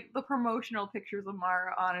of like the promotional pictures of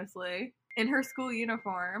Mara, honestly, in her school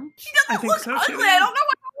uniform. She I doesn't think look so, ugly. too. I don't know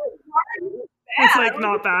what Mara is It's bad. like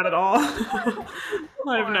not bad at all.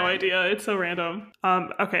 I have no idea. It's so random.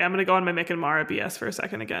 Okay, I'm gonna go on my Mick and Mara BS for a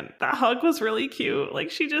second again. That hug was really cute. Like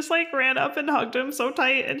she just like ran up and hugged him so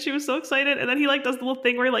tight, and she was so excited. And then he like does the little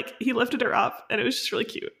thing where like he lifted her up, and it was just really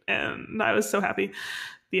cute. And I was so happy.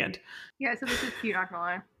 The end. Yeah, so this is cute, not gonna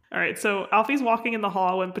lie. All right, so Alfie's walking in the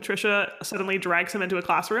hall when Patricia suddenly drags him into a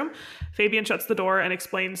classroom. Fabian shuts the door and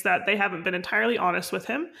explains that they haven't been entirely honest with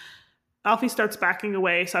him. Alfie starts backing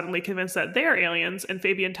away, suddenly convinced that they're aliens, and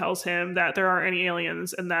Fabian tells him that there aren't any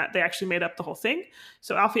aliens and that they actually made up the whole thing.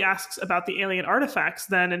 So Alfie asks about the alien artifacts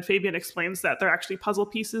then, and Fabian explains that they're actually puzzle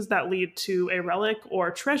pieces that lead to a relic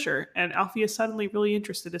or treasure, and Alfie is suddenly really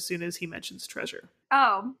interested as soon as he mentions treasure.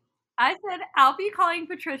 Oh, I said Alfie calling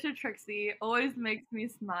Patricia Trixie always makes me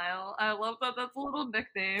smile. I love that that's a little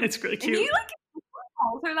nickname. It's really And cute. he like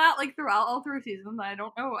calls her that like throughout all 3 seasons. I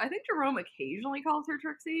don't know. I think Jerome occasionally calls her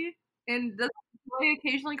Trixie. And does Joy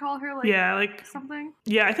occasionally call her like Yeah, like something?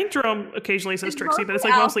 yeah, I think Jerome occasionally says It's Trixie, but it's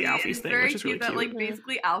like mostly Alfie, Alfie's and thing, very which is really cute. That cute. like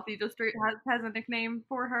basically Alfie just straight has a nickname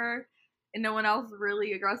for her, and no one else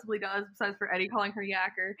really aggressively does besides for Eddie calling her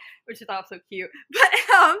Yacker, which is also cute.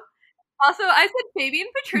 But also I said Fabian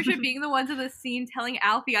and Patricia being the ones in the scene telling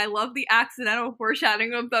Alfie, I love the accidental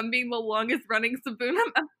foreshadowing of them being the longest running Sabuna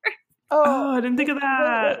member. Oh, I didn't think of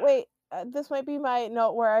that. Wait. This might be my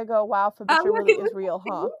note where I go, wow, Fabricia really is real,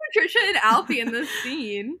 huh? Patricia and Alfie in this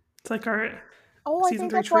scene. It's like our Oh, I season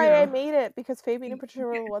think 3 that's why I trio. made it, because Fabian and Patricia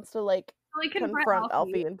really wants to like confront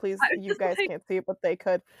Alfie, and please, you guys can't see it, but they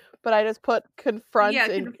could. But I just put confront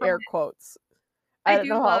in air quotes. I don't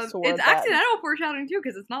know how else to word it's that. accidental foreshadowing too,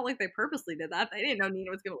 because it's not like they purposely did that. They didn't know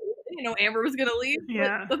Nina was gonna leave. They didn't know Amber was gonna leave.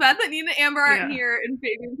 Yeah. But the fact that Nina and Amber aren't Yeah. here, and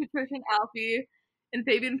Fabian, Patricia, and Alfie, and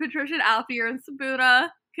Fabian, Patricia, and Alfie are in Sabuna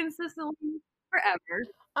consistently forever.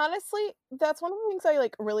 Honestly, that's one of the things I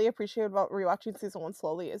like really appreciate about rewatching season 1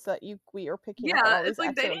 slowly, is that we are picking up on all these it's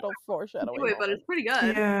like they accidental foreshadowing. do it, but it's pretty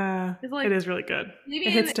good. Yeah, It's like, it is really good. Maybe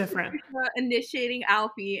It hits different. Initiating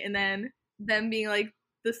Alfie, and then them being like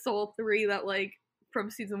the sole 3 that like from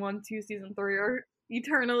season 1 to season 3 are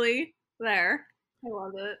eternally there. I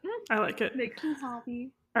love it. I like it. Makes me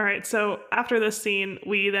happy. All right, so after this scene,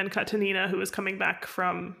 we then cut to Nina, who is coming back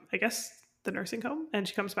from, I guess, the nursing home, and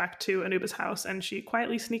she comes back to Anuba's house, and she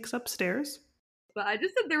quietly sneaks upstairs. But I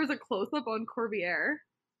just said there was a close-up on Corbière.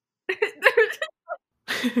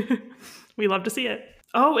 We love to see it.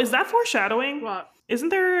 Oh, is that foreshadowing? What? Isn't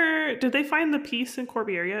there... Did they find the piece in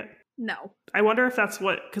Corbière yet? No. I wonder if that's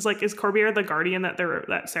what... Because, like, is Corbière the guardian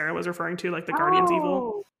that Sarah was referring to? Like, the guardian's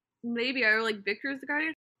evil? Maybe. Or, like, Victor's the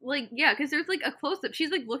guardian? Like, yeah, because there's, like, a close-up. She's,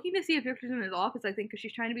 like, looking to see if Victor's in his office, I think, because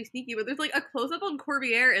she's trying to be sneaky. But there's, like, a close-up on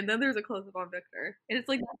Corbière, and then there's a close-up on Victor. And it's,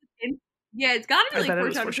 like... Yeah, it's gotta be, like,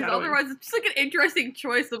 foreshadowing, because otherwise it's just, like, an interesting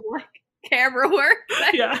choice of, like, camera work.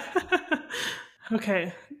 Yeah.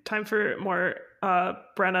 Okay, time for more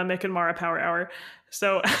Brenna, Mick, and Mara Power Hour.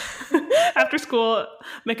 So after school,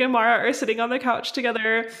 Mick and Mara are sitting on the couch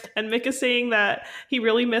together, and Mick is saying that he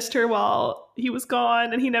really missed her while he was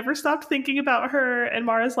gone, and he never stopped thinking about her. And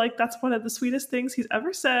Mara's like, that's one of the sweetest things he's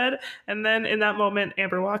ever said. And then in that moment,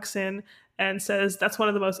 Amber walks in and says, that's one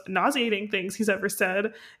of the most nauseating things he's ever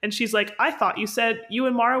said. And she's like, I thought you said you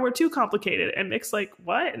and Mara were too complicated. And Mick's like,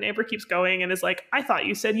 what? And Amber keeps going and is like, I thought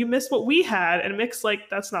you said you missed what we had. And Mick's like,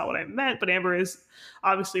 that's not what I meant. But Amber is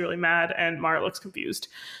obviously really mad, and Mara looks confused.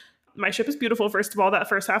 My ship is beautiful. First of all, that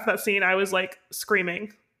first half of that scene, I was like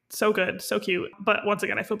screaming. So good, so cute. But once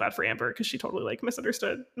again, I feel bad for Amber because she totally like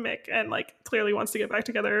misunderstood Mick and like clearly wants to get back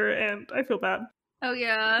together, and I feel bad. Oh,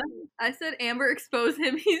 yeah. I said Amber exposed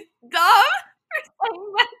him. He's dumb for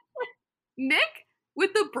saying that. Nick,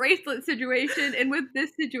 with the bracelet situation and with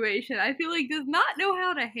this situation, I feel like does not know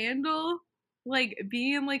how to handle, like,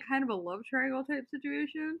 being in, like, kind of a love triangle type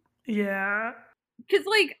situation. Yeah. Because,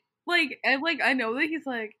 I know that he's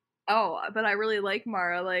like, oh, but I really like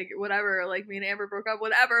Mara, like, whatever, like, me and Amber broke up,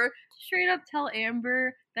 whatever. Straight up tell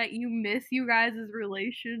Amber that you miss you guys'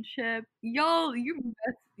 relationship. Y'all, you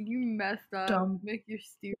messed up. Dumb. Make you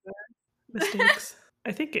stupid. Mistakes.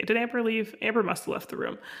 I think, did Amber leave? Amber must have left the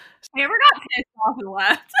room. Amber got pissed off and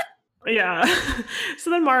left. Yeah. So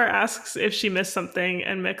then Mara asks if she missed something,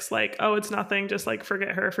 and Mick's like, oh, it's nothing, just like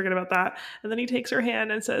forget her, forget about that. And then he takes her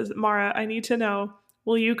hand and says, Mara, I need to know,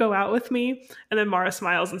 will you go out with me? And then Mara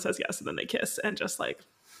smiles and says yes, and then they kiss, and just like,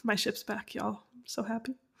 my ship's back, y'all. I'm so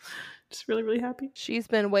happy. Just really, really happy. She's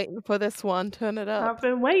been waiting for this one. Turn it up. I've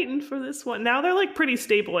been waiting for this one. Now they're like pretty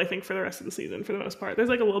stable, I think, for the rest of the season for the most part. There's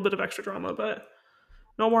like a little bit of extra drama, but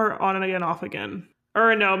No more on and again, off again.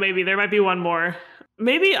 Or no, maybe there might be one more.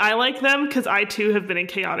 Maybe I like them because I too have been in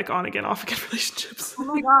chaotic on again, off again relationships. Oh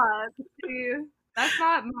my god. See, that's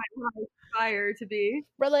not my desire to be.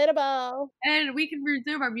 Relatable. And we can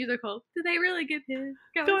resume our musical. Do they really get his?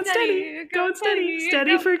 Going steady, going steady,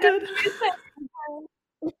 steady for good.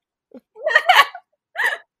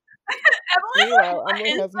 Meanwhile,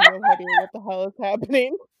 Emily has no idea what the hell is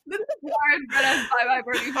happening. This is hard, but as Bye Bye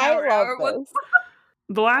Birdie I Shower Hour. love this.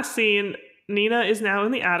 The last scene, Nina is now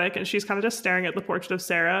in the attic and she's kind of just staring at the portrait of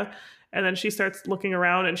Sarah. And then she starts looking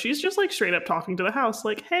around and she's just like straight up talking to the house,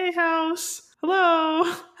 like, hey, house,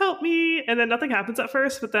 hello, help me. And then nothing happens at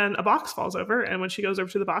first, but then a box falls over. And when she goes over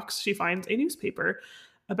to the box, she finds a newspaper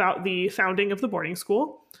about the founding of the boarding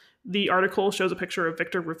school. The article shows a picture of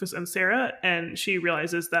Victor, Rufus, and Sarah. And she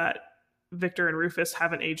realizes that Victor and Rufus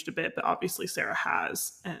haven't aged a bit, but obviously Sarah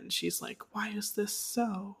has. And she's like, why is this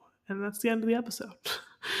so? And that's the end of the episode.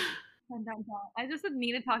 I just said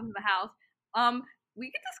Nina talking to the house.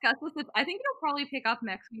 We could discuss this. I think it'll probably pick up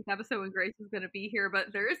next week's episode when Grace is going to be here,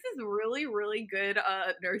 but there is this really, really good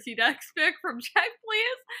Nursey Dex fic from Check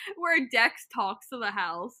Please where Dex talks to the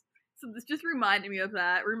house. So this just reminded me of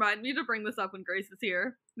that. Remind me to bring this up when Grace is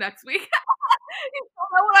here next week. You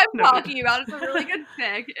don't know what I'm talking about. It's a really good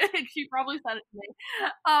fic. She probably said it to me.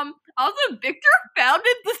 Also, Victor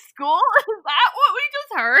founded the school? Is that what we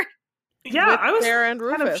just heard? Yeah, With I was Sarah and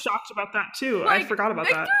kind of Rufus. shocked about that too. Like, I forgot about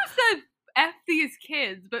Victor that. said F these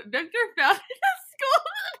kids, but Victor founded a school.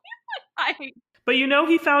 I hate. But you know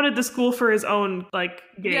he founded the school for his own, like,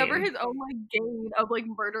 gain. Yeah, for his own, like, gain of, like,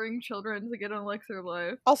 murdering children to get an elixir of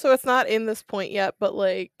life. Also, it's not in this point yet, but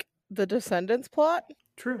like the Descendants plot.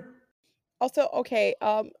 True. Also, okay,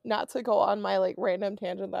 not to go on my like random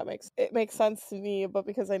tangent that makes sense to me, but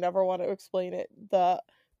because I never want to explain it, the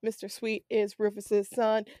Mr. Sweet is Rufus's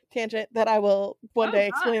son tangent that I will one day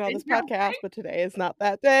explain on this podcast, but today is not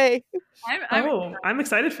that day. I'm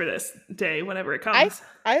excited for this day whenever it comes.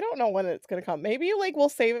 I don't know when it's gonna come. Maybe like we'll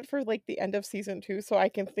save it for like the end of season 2 so I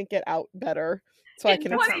can think it out better. So I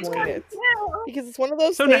can explain it. Because it's one of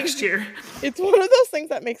those things. Next year. It's one of those things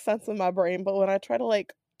that makes sense in my brain, but when I try to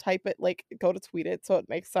like type it, like go to tweet it so it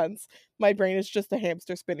makes sense, my brain is just a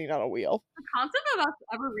hamster spinning on a wheel. The concept of us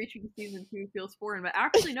ever reaching season 2 feels foreign, but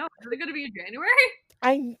actually no, is it going to be in January?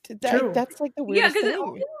 That's like the weirdest because thing. it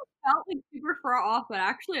almost felt like super far off, but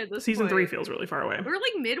actually at this season point, 3 feels really far away. We're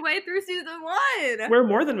like midway through season 1. We're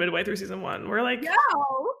more than midway through season 1. We're like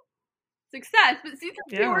success, but season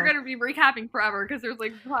 2 we're going to be recapping forever because there's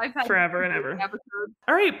like forever and ever episodes.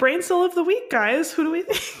 All right, brain cell of the week, guys. Who do we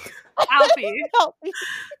think? Alfie.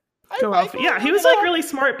 Go Alfie. Yeah, he was like really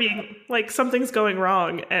smart, being like something's going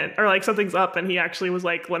wrong or like something's up, and he actually was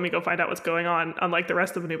like, let me go find out what's going on, unlike the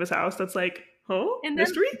rest of Anubis house that's like, and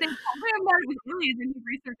mystery? They told him that it was aliens and he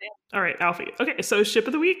researched it. All right, Alfie. Okay, so ship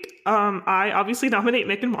of the week. I obviously nominate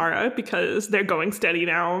Mick and Mara because they're going steady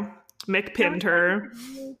now. Mick pinned her.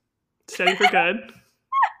 Steady for good.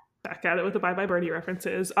 Back at it with the Bye Bye Birdie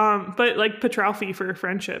references. But like Petralfie for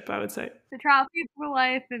friendship, I would say. Petralfie for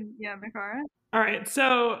life, and yeah, Mikara. All right,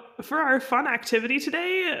 so for our fun activity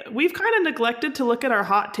today, we've kind of neglected to look at our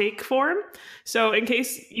hot take form. So in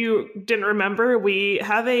case you didn't remember, we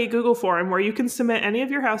have a Google form where you can submit any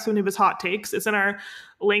of your House of Anubis hot takes. It's in our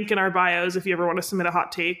link in our bios if you ever want to submit a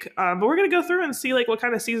hot take. But we're going to go through and see like what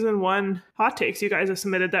kind of season 1 hot takes you guys have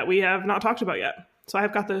submitted that we have not talked about yet. So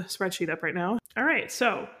I've got the spreadsheet up right now. All right,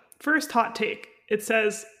 so first hot take. It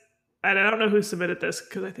says, and I don't know who submitted this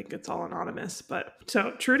because I think it's all anonymous, but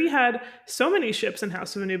so Trudy had so many ships in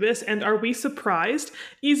House of Anubis, and are we surprised?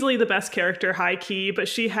 Easily the best character, high key, but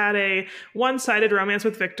she had a one-sided romance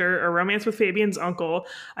with Victor, or romance with Fabian's uncle.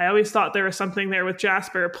 I always thought there was something there with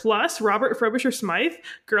Jasper, plus Robert Frobisher Smythe.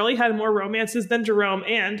 Girlie had more romances than Jerome,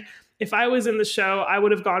 and if I was in the show, I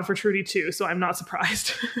would have gone for Trudy too, so I'm not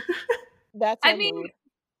surprised. I mean,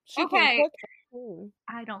 she okay. can cook.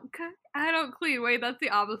 I don't cook. I don't clean. Wait, that's the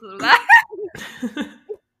opposite of that.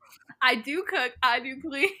 I do cook. I do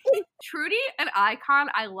clean. Trudy, an icon.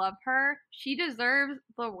 I love her. She deserves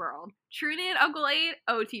the world. Trudy and Uncle Aid,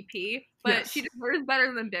 OTP. But she deserves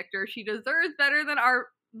better than Victor. She deserves better than our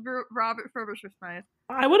Robert Frobisher Smythe.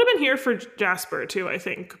 I would have been here for Jasper too, I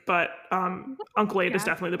think. But Uncle Aid is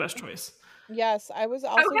definitely the best choice. Yes, I was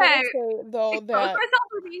also going to say, though, that... I myself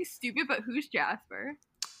for being stupid, but who's Jasper?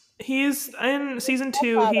 He's in season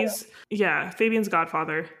 2. Godfather. Fabian's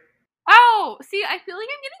godfather. Oh, see, I feel like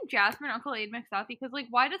I'm getting Jasper and Uncle Aid mixed up because, like,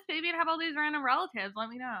 why does Fabian have all these random relatives? Let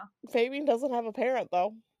me know. Fabian doesn't have a parent,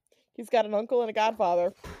 though. He's got an uncle and a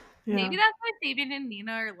godfather. Yeah. Maybe that's why Fabian and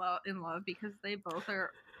Nina are in love, because they both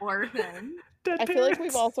are orphan. Dead I feel like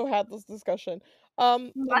we've parents. also had this discussion.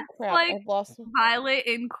 Oh That's crap, like I've lost. Violet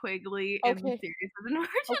and Quigley in the Okay, series of the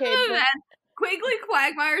Norwegian okay, Wood, but and Quigley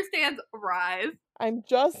Quagmire stands rise. I'm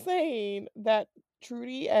just saying that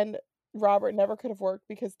Trudy and Robert never could have worked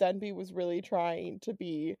because Denby was really trying to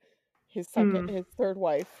be his third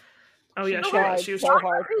wife. Oh She yeah, she tried was. She was so trying.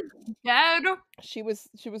 hard. Dead. She was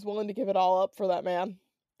willing to give it all up for that man.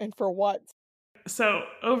 And for what? So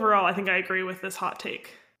overall, I think I agree with this hot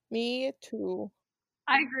take. Me too.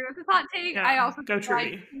 I agree with this hot take. Yeah, I also go think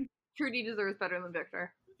Trudy. Trudy deserves better than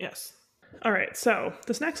Victor. Yes. All right, so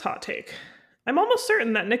this next hot take. I'm almost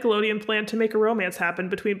certain that Nickelodeon planned to make a romance happen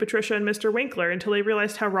between Patricia and Mr. Winkler until they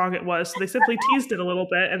realized how wrong it was, so they simply teased it a little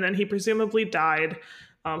bit, and then he presumably died.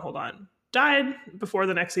 Died before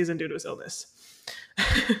the next season due to his illness.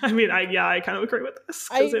 I mean, I kind of agree with this.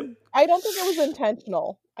 I don't think it was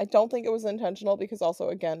intentional. I don't think it was intentional because also,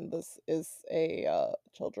 again, this is a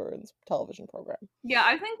children's television program. Yeah,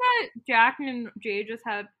 I think that Jack and Jay just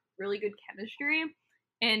had really good chemistry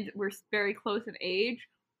and were very close in age.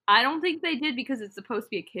 I don't think they did because it's supposed to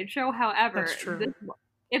be a kid show. However, That's true.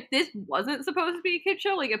 If this wasn't supposed to be a kid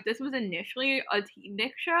show, like if this was initially a teen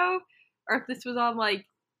Nick show, or if this was on like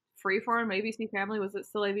Freeform, ABC Family, was it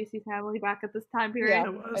still ABC Family back at this time period? Yeah,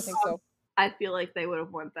 It was. I think so. I feel like they would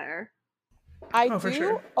have went there. I for do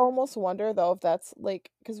sure. almost wonder though if that's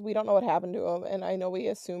like because we don't know what happened to him, and I know we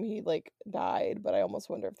assume he like died, but I almost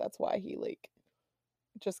wonder if that's why he like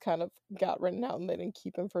just kind of got written out and they didn't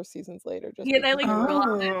keep him for seasons later. Just Yeah, they, like,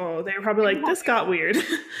 realized it. Oh, they were probably like, this got weird.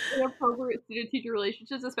 Inappropriate student-teacher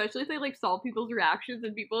relationships, especially if they like saw people's reactions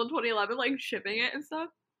and people in 2011 like shipping it and stuff.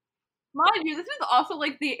 Mind you, this is also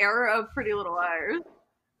like the era of Pretty Little Liars.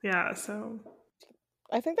 Yeah, so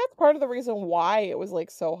I think that's part of the reason why it was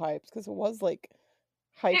like so hyped because it was like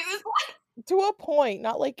hyped It was like to a point,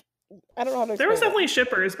 not like I don't know how to. there was explain definitely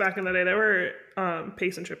shippers back in the day. There were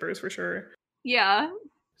Payson shippers for sure. yeah.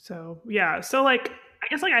 So yeah, so like I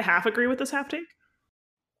guess like I half agree with this half take.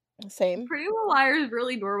 it. Same. Pretty Little Liars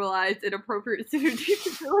really normalized inappropriate student-teacher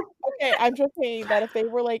relationships. Okay, I'm just saying that if they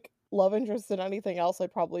were like love interest in anything else,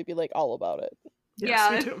 I'd probably be like all about it. Yes, Yeah,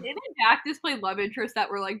 me if too. Jade and Jack displayed love interests that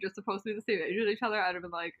were like just supposed to be the same age as each other, I'd have been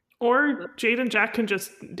like, Or Jade and Jack can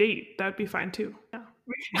just date. That'd be fine too. Yeah.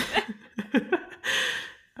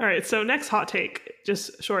 All right, so next hot take,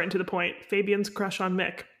 just short and to the point. Fabian's crush on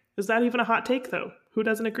Mick. Is that even a hot take though? Who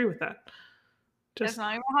doesn't agree with that? that's Just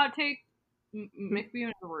not even a hot take. Mick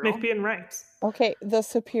being real. Mick being right. Okay, the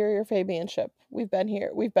superior Fabian ship. We've been here.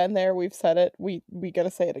 We've been there. We've said it. We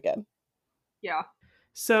gotta say it again. Yeah.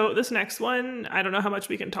 So this next one, I don't know how much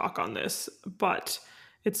we can talk on this, but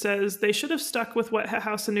it says they should have stuck with what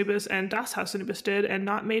House Anubis and Das House Anubis did and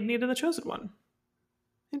not made Nita the Chosen One.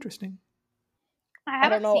 Interesting. I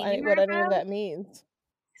don't know seen what either any of them, that means.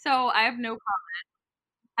 so I have no comment.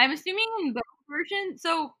 I'm assuming in the version,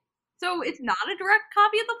 so it's not a direct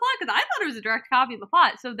copy of the plot because I thought it was a direct copy of the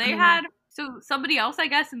plot. So they had somebody else, I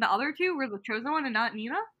guess, in the other two were the chosen one and not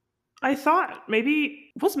Nina. I thought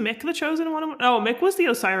maybe was Mick the Chosen One? Oh, Mick was the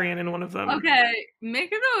Osirian in one of them. Okay, Mick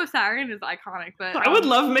the Osirian is iconic, but I would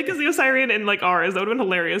love Mick as the Osirian in like ours. That would have been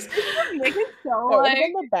hilarious. Mick is so That would have like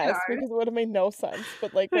been the best dark. because it would have made no sense,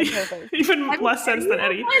 but like that's perfect. Even I mean, less sense than was,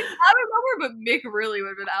 Eddie. like, out of nowhere, but Mick really would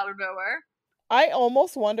have been out of nowhere. I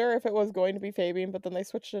almost wonder if it was going to be Fabian, but then they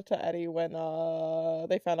switched it to Eddie when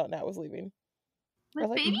they found out Nat was leaving. But I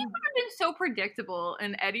like- Fabian would have been so predictable,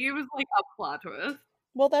 and Eddie was like a plot twist.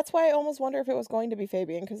 Well, that's why I almost wonder if it was going to be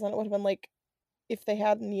Fabian, because then it would have been like, if they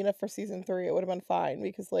had Nina for season 3, it would have been fine,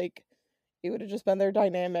 because like, it would have just been their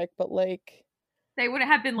dynamic, but like, They would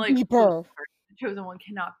have been like, deeper. the chosen one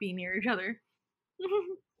cannot be near each other.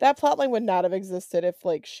 That plotline would not have existed if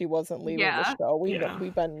like she wasn't leaving Yeah. the show. Yeah.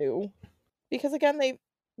 We've been new, because again, they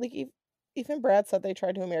like even Brad said they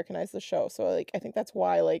tried to Americanize the show, so like I think that's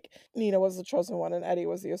why like Nina was the chosen one and Eddie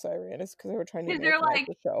was the Osirian, is because they were trying to 'Cause they're Americanize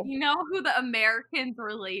like, the show. You know who the Americans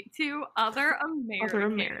relate to? Other Americans. Other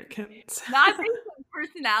Americans. Not based on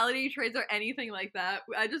personality traits or anything like that.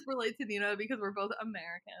 I just relate to Nina because we're both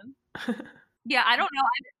American. Yeah, I don't know.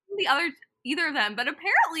 I didn't see either of them, but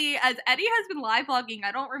apparently, as Eddie has been live blogging,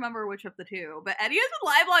 I don't remember which of the two, but Eddie has been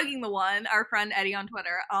live blogging the one. Our friend Eddie on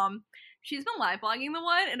Twitter. She's been live blogging the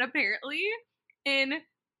one, and apparently, in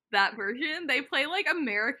that version, they play like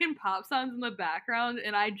American pop songs in the background,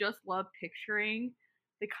 and I just love picturing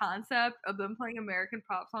the concept of them playing American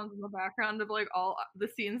pop songs in the background of like all the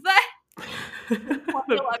scenes that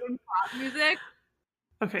 2011 pop music.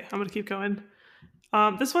 Okay, I'm gonna keep going.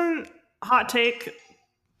 This one, hot take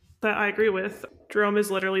that I agree with. Jerome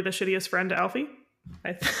is literally the shittiest friend to Alfie.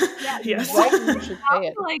 Yeah, Yes. Right, you should say Alfie,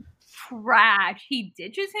 it. like trash. He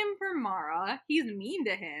ditches him for Mara. He's mean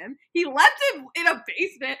to him. He left him in a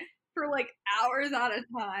basement for like hours at a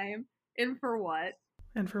time. And for what?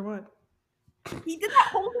 And for what? He did that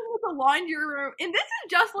whole thing with the laundry room. And this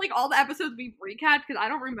is just like all the episodes we've recapped because I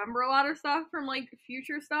don't remember a lot of stuff from like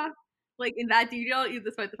future stuff. Like in that detail,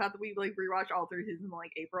 despite the fact that we like rewatched all 3 seasons in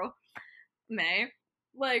like April, May.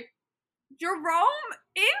 Like, Jerome,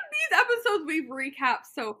 in these episodes we've recapped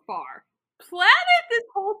so far, planted this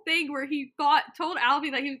whole thing where he told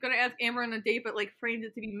Alfie that he was going to ask Amber on a date, but like framed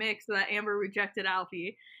it to be mixed so that Amber rejected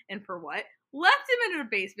Alfie. And for what? Left him in a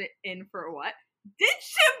basement. And for what? Ditched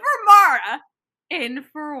him for Mara. And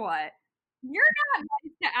for what? You're not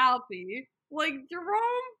nice to Alfie. Like,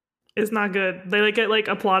 Jerome is not good. They like get like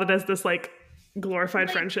applauded as this like glorified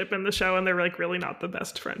like, friendship in the show, and they're like really not the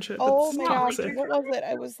best friendship. Oh it's my god, toxic. what was it?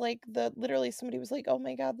 I was like literally somebody was like, oh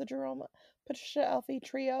my god, the Jerome Patricia Alfie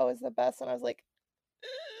trio is the best, and I was like,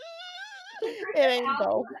 it ain't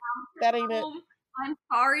though. That ain't it. I'm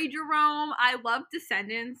sorry, Jerome. I love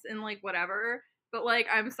Descendants and like whatever, but like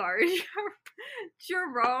I'm sorry,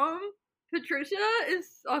 Jerome. Patricia is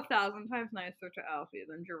 1,000 times nicer to Alfie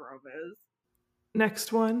than Jerome is.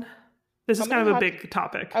 Next one. This is kind of a big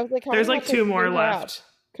topic. I was like, there's like 2 more left.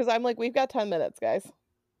 Because I'm like, we've got 10 minutes, guys.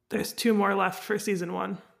 There's 2 more left for season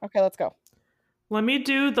 1. Okay, let's go. Let me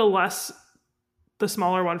do the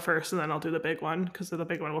smaller one first, and then I'll do the big one, because the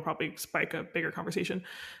big one will probably spike a bigger conversation.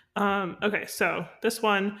 Okay, so this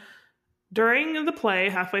one, during the play,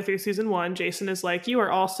 halfway through season 1, Jason is like, you are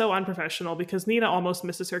all so unprofessional because Nina almost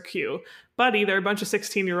misses her cue. Buddy, they're a bunch of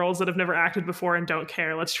 16-year-olds that have never acted before and don't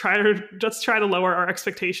care. Let's try to lower our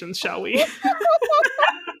expectations, shall we? That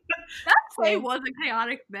play was a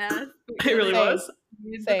chaotic mess. It really was.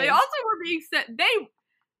 But they also were being set.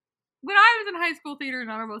 When I was in high school theater,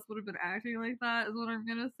 none of us would have been acting like that, is what I'm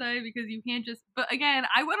gonna say, because you can't just. But again,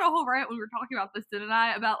 I went a whole rant when we were talking about this, didn't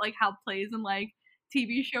I? About like how plays and like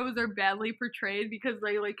TV shows are badly portrayed because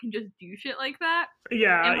they like can just do shit like that.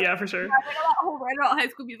 Yeah, for sure. I went a whole rant about High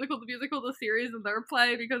School Musical, the musical, the series, and their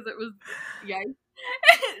play because it was yikes.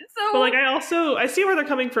 But like I see where they're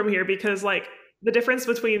coming from here, because like the difference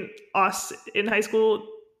between us in high school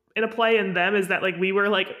in a play and them is that like we were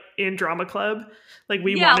like in drama club, like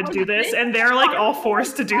we wanted to do this, and they're like all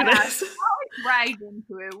forced to do this. I dragged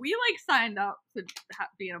into it. We like signed up to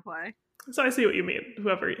be in a play. So I see what you mean.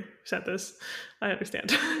 Whoever sent this, I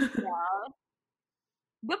understand. Yeah.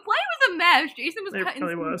 The play was a mess. Jason was cutting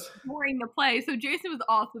during the play, so Jason was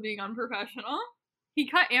also being unprofessional. He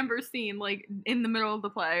cut Amber's scene like in the middle of the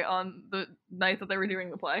play on the night that they were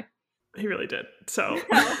doing the play. He really did. So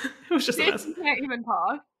it was just a mess. Jason can't even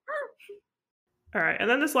talk. All right, and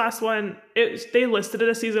then this last one, they listed it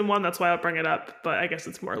as season 1. That's why I'll bring it up. But I guess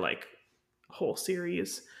it's more like whole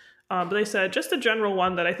series. But they said, just a general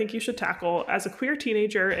one that I think you should tackle. As a queer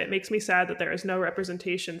teenager, it makes me sad that there is no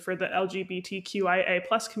representation for the LGBTQIA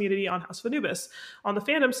plus community on House of Anubis. On the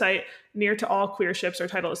fandom site, near to all queer ships are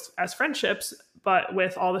titled as friendships, but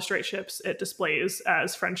with all the straight ships, it displays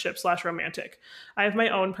as friendship/romantic. I have my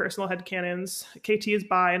own personal headcanons. KT is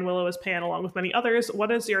bi and Willow is pan, along with many others.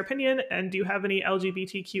 What is your opinion? And do you have any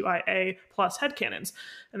LGBTQIA plus headcanons?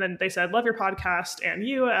 And then they said, love your podcast and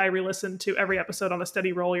you. I re-listened to every episode on a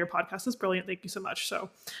steady roll. Your podcast is brilliant. Thank you so much. So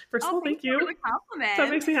first of all, thank you. For the compliment. That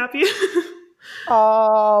makes me happy.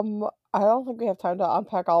 I don't think we have time to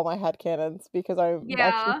unpack all my headcanons because I'm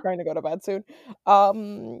actually trying to go to bed soon.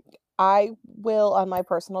 I will, on my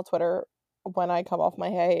personal Twitter, when I come off my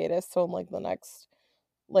hiatus, so in like the next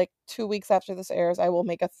 2 weeks after this airs, I will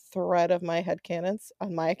make a thread of my headcanons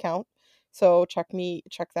on my account. So check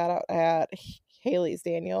that out at Haley's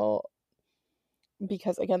Daniel,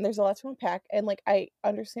 because again, there's a lot to unpack, and like I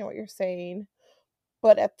understand what you're saying,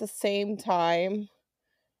 but at the same time,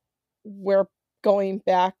 we're going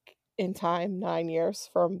back in time 9 years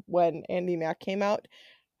from when Andy Mack came out.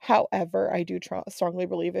 However, I do strongly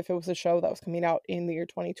believe if it was a show that was coming out in the year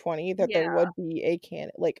 2020, that there would be a canon,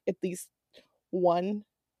 like at least one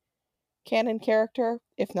canon character,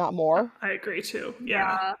 if not more. I agree too.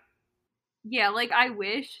 Yeah. Yeah, like I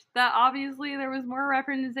wish that obviously there was more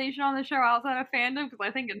representation on the show outside of fandom, because I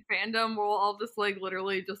think in fandom we'll all just like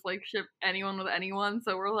literally just like ship anyone with anyone,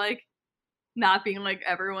 so we're like not being like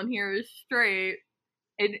everyone here is straight.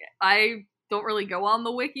 And I don't really go on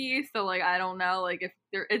the wiki, so like I don't know like if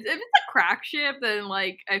it's a crack ship, then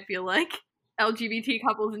like I feel like LGBT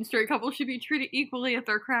couples and straight couples should be treated equally if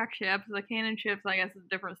they're crack ships. The canon ships, I guess, is a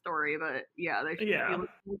different story, but yeah, there should be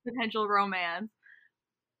potential romance.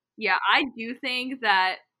 Yeah, I do think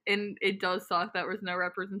that, and it does suck that there was no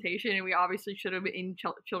representation, and we obviously should have in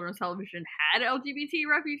children's television had LGBT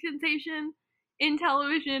representation in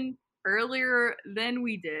television, earlier than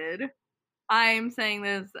we did. I'm saying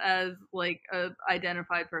this as like a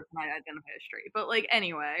identified person. I identify as straight, but like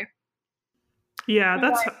anyway. Yeah,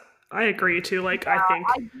 I agree too. Like, Yeah,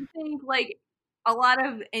 I do think like a lot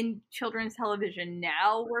of in children's television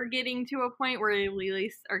now we're getting to a point where at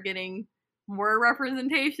least are getting more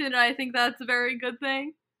representation, and I think that's a very good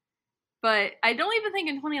thing. But I don't even think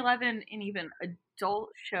in 2011 in even adult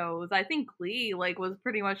shows, I think Glee like was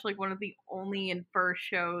pretty much like one of the only and first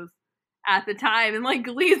shows at the time, and like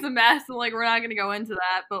Glee's a mess, and like we're not gonna go into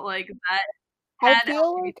that, but like that I had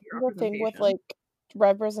feel LGBT like the thing with representation. like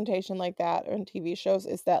representation like that in TV shows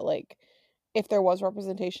is that like if there was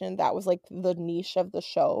representation, that was like the niche of the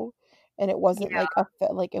show, and it wasn't Yeah,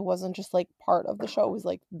 like like it wasn't just like part of the show. It was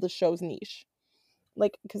like the show's niche.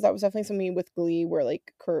 Like, because that was definitely something with Glee where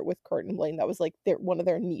like Kurt and Blaine, that was like one of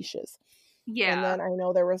their niches. And yeah, then I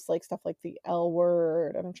know there was like stuff like the L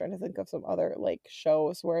Word, and I'm trying to think of some other like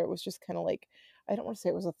shows where it was just kind of like, I don't want to say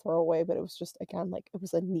it was a throwaway, but it was just again like it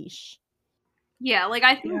was a niche. yeah. Like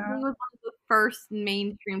I think Glee Yeah. was one of the first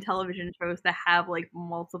mainstream television shows to have like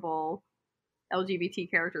multiple LGBT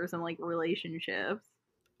characters and like relationships.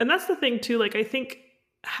 and that's the thing too. Like, I think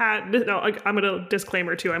I'm gonna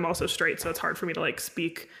disclaimer too. I'm also straight, so it's hard for me to like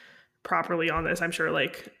speak properly on this. I'm sure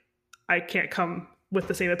like I can't come with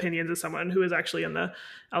the same opinions as someone who is actually in the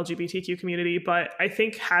LGBTQ community, but I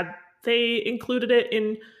think had they included it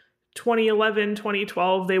in 2011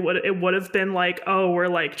 2012 it would have been like, oh, we're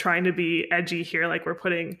like trying to be edgy here, like we're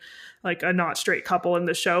putting like a not straight couple in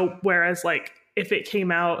the show. Whereas like if it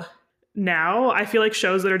came out now, I feel like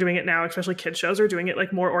shows that are doing it now, especially kids shows, are doing it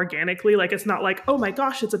like more organically. Like it's not like, oh my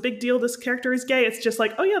gosh, it's a big deal, this character is gay. It's just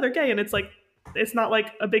like, oh yeah, they're gay. And it's like, it's not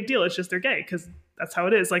like a big deal, it's just they're gay because that's how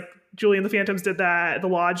it is. Like Julie and the Phantoms did that, The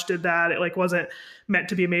Lodge did that. It like wasn't meant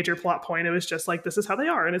to be a major plot point. It was just like, this is how they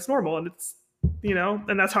are and it's normal, and it's, you know,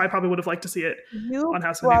 and that's how I probably would have liked to see it You on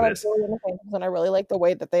House of brought up Anubis. Julie and the Phantoms, and I really like the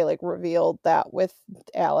way that they like revealed that with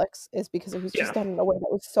Alex, is because it was just Yeah. done in a way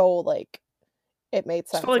that was so like it made It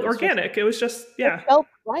sense. felt like It was just, organic. It was just, it yeah. felt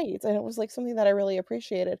right, and it was like something that I really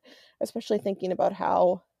appreciated, especially thinking about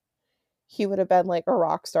how he would have been like a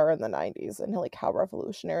rock star in the 90s and like how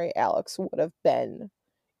revolutionary Alex would have been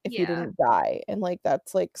if he Yeah, didn't die. And like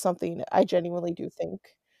that's like something I genuinely do think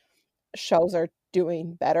shows are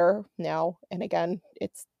doing better now. And again,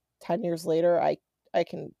 it's 10 years later. I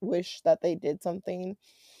can wish that they did something,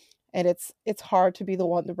 and it's hard to be the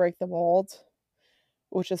one to break the mold,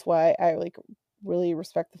 which is why I like really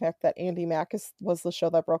respect the fact that Andy Mack was the show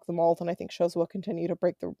that broke the mold, and I think shows will continue to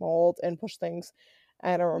break the mold and push things.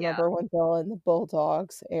 And I yeah. remember when Bill and the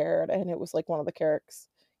Bulldogs aired, and it was like one of the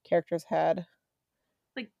characters had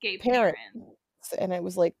Like gay parents, parents. and it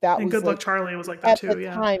was like that And was Good Luck like Charlie was like that at too, the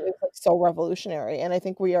yeah. time it was like so revolutionary, and I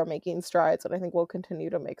think we are making strides, and I think we'll continue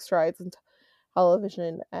to make strides in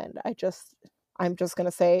television, and I'm just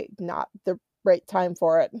gonna say not the right time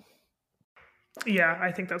for it. Yeah,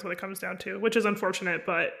 I think that's what it comes down to, which is unfortunate,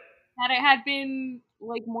 but Had it had been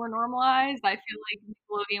like more normalized, I feel like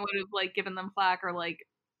Nickelodeon would have like given them flack, or like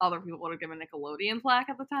other people would have given Nickelodeon flack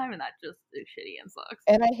at the time, and that just is shitty and sucks.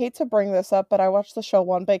 And I hate to bring this up, but I watched the show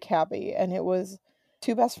One Big Happy, and it was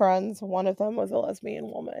two best friends. One of them was a lesbian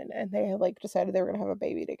woman, and they had like decided they were gonna have a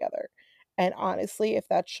baby together. And honestly, if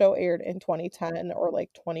that show aired in 2010 or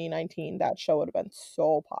like 2019, that show would have been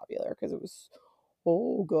so popular because it was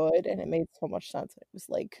so good and it made so much sense. It was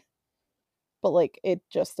like, but like it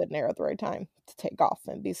just didn't air at the right time to take off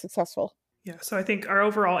and be successful. yeah. So I think our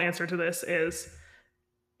overall answer to this is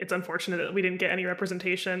it's unfortunate that we didn't get any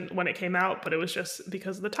representation when it came out, but it was just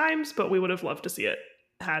because of the times. But we would have loved to see it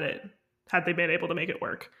had they been able to make it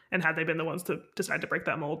work, and had they been the ones to decide to break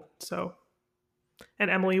that mold. So, and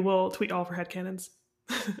Emily will tweet all of her headcanons.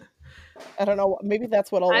 I don't know. Maybe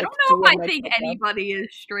that's what I'll I like don't do know if in I my think breakdown. anybody is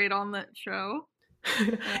straight on that show.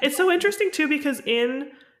 It's so interesting too because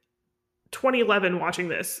in 2011 watching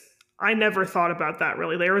this, I never thought about that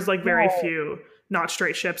really. There was like very No. few not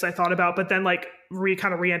straight ships I thought about, but then like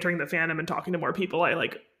kind of re-entering the fandom and talking to more people, I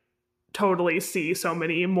like totally see so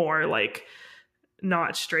many more like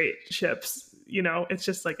not straight ships. You know, it's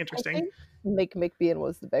just like I interesting. think McBean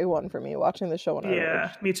was the big one for me watching the show when I was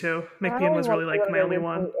Yeah, me too. not McBean only was really watching like when my it only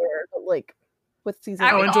originally one. aired, but like with season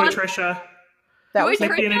I Oh, was and Joy on- Trisha. that Joy was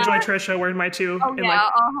like McBean and Joy Trisha were my two Oh in yeah,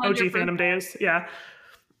 like OG 100%. fandom days. Yeah.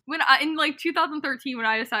 When I in like 2013 when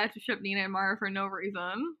I decided to ship Nina and Mara for no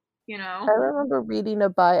reason, you know. I remember reading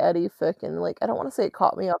it by Eddie Fick, and like I don't want to say it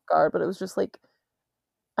caught me off guard, but it was just like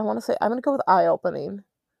I want to say I'm gonna go with eye-opening.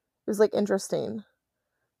 It was like interesting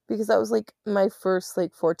because that was like my first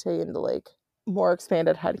like forte into like more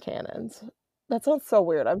expanded headcanons. That sounds so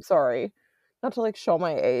weird. I'm sorry, not to like show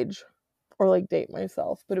my age. or like date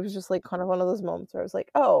myself, but it was just like kind of one of those moments where I was like,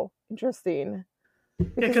 oh, interesting. Yeah,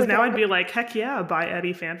 because like, now I'd be like, heck yeah, buy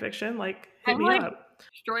Eddie fanfiction. Like, hit me like, up.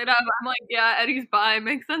 Straight up, I'm like, yeah, Eddie's bi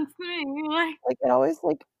makes sense to me. Like it always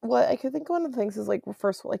like what I could think one of the things is like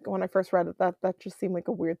first like when I first read it that just seemed like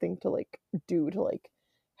a weird thing to like do to like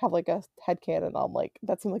have like a headcanon on like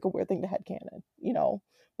that seemed like a weird thing to headcanon, you know.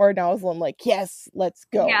 Where now I'm like, yes, let's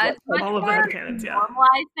go. Yeah, let's it's much all of the more headcanons, yeah.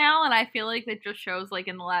 normalized now, and I feel like that just shows like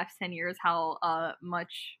in the last 10 years how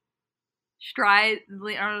much strides,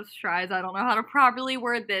 I don't know how to properly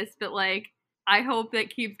word this, but like I hope that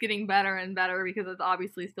keeps getting better and better because it's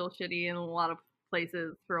obviously still shitty in a lot of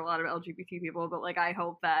places for a lot of LGBT people, but like I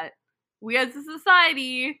hope that we as a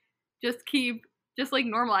society just keep just like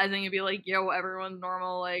normalizing and be like, yo, everyone's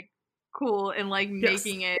normal, like cool, and like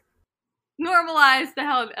making it normalized to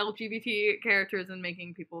have LGBT characters and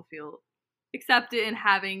making people feel accepted and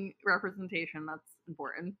having representation. That's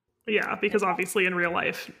important. Yeah, because obviously in real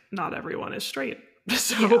life, not everyone is straight.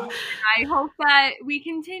 So I hope that we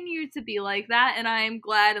continue to be like that, and I'm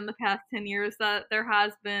glad in the past 10 years that there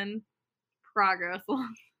has been progress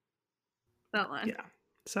along that line. Yeah.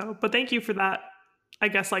 So, but thank you for that, I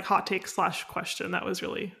guess, like hot take / question.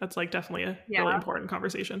 That's like definitely a really important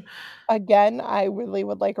conversation. Again, I really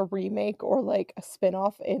would like a remake or like a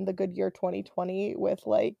spin-off in the good year 2020 with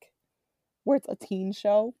like where it's a teen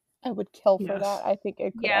show. I would kill for that. I think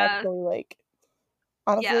it could actually like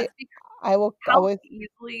honestly I will always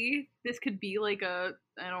easily this could be like I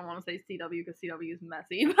don't want to say CW because CW is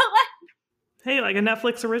messy, but like hey, like a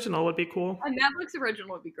Netflix original would be cool. A Netflix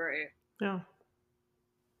original would be great. Yeah.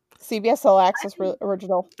 CBS All Access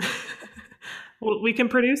original. Well, we can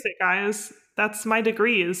produce it, guys. That's my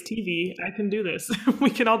degree is TV. I can do this.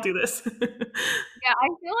 We can all do this. Yeah, I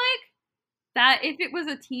feel like that if it was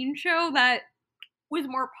a teen show that was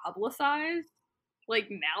more publicized, like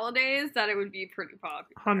nowadays, that it would be pretty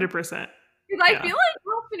popular. 100%. Because I feel like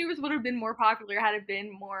House of News would have been more popular had it been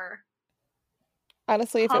more.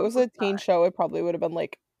 Honestly, if it was a teen show, it probably would have been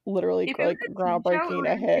like literally like groundbreaking,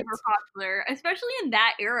 a hit. Super popular, especially in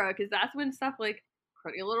that era, because that's when stuff like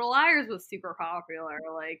Pretty Little Liars was super popular.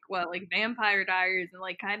 Like Vampire Diaries and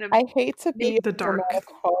like kind of. I hate to be the dark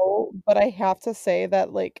hoe, but I have to say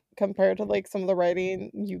that like compared to like some of the writing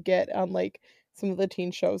you get on like some of the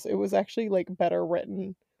teen shows, it was actually like better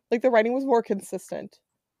written. Like the writing was more consistent.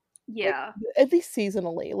 Yeah. Like, at least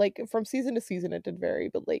seasonally. Like from season to season it did vary,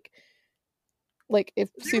 but like if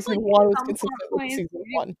season one was consistent with season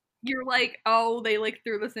one. You're like, oh, they like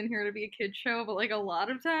threw this in here to be a kid show, but like a lot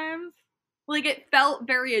of times like it felt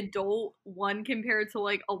very adult compared to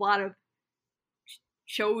like a lot of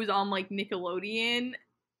shows on like Nickelodeon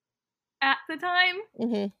at the time.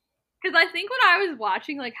 Because I think when I was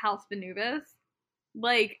watching like House of Anubis,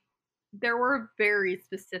 like there were very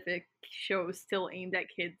specific shows still aimed at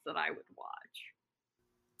kids that I would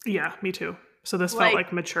watch. Yeah, me too. So this felt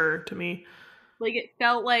like mature to me. Like it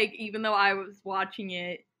felt like even though I was watching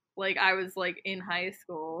it, like I was like in high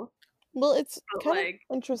school. Well, it's kind of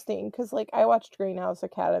interesting because like I watched Greenhouse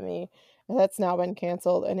Academy, and that's now been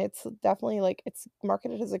canceled, and it's definitely like it's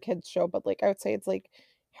marketed as a kids show, but like I would say it's like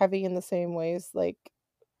heavy in the same ways like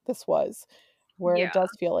this was, where it does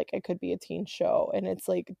feel like it could be a teen show, and it's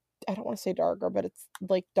like I don't want to say darker, but it's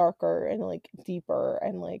like darker and like deeper,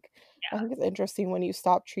 and like I think it's interesting when you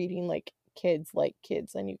stop treating like kids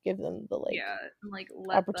and you give them the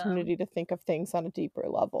opportunity to think of things on a deeper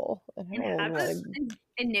level. And had this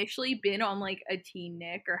initially been on like a teen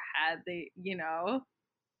Nick, or had they,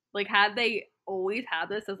 had they always had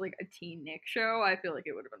this as like a teen Nick show, I feel like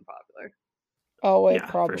it would have been popular. Oh, it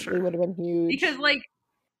probably would have been huge because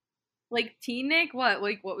like Teen Nick, what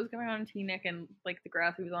was going on in Teen Nick, and like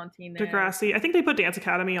Degrassi was on Teen Nick. Degrassi, I think they put Dance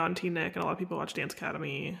Academy on Teen Nick, and a lot of people watch Dance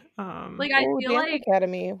Academy. I feel Dance like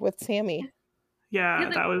Academy with Sammy. Yeah,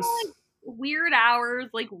 that was like, weird hours,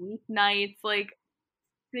 like weeknights, like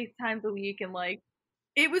 6 times a week, and like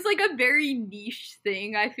it was like a very niche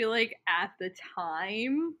thing. I feel like at the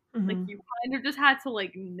time, like you kind of just had to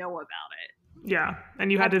like know about it. Yeah,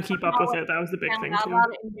 and you had to keep up with it. That was the big thing too.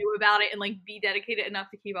 About it and knew about it and like be dedicated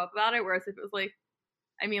enough to keep up about it. Whereas if it was like,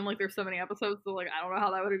 I mean, like there's so many episodes, so like I don't know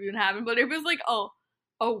how that would have even happened. But if it was like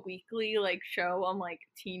a weekly like show on like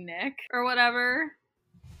Teen Nick or whatever,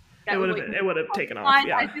 it would have taken off.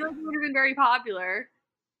 Yeah, I feel like it would have been very popular.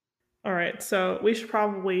 All right, so we should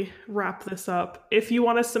probably wrap this up. If you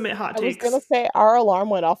want to submit hot takes. I was going to say our alarm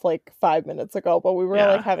went off like 5 minutes ago, but we were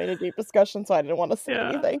like having a deep discussion, so I didn't want to say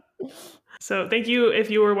anything. So thank you if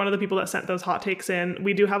you were one of the people that sent those hot takes in.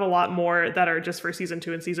 We do have a lot more that are just for season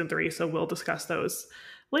 2 and season 3, so we'll discuss those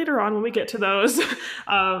later on when we get to those.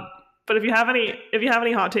 But if you have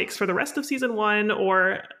any hot takes for the rest of season 1,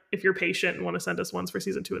 or if you're patient and want to send us ones for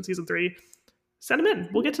season 2 and season 3, send them in.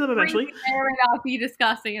 We'll get to them eventually. May or may not be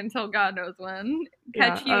discussing until God knows when.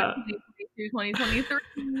 Catch you in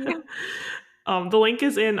 2023. The link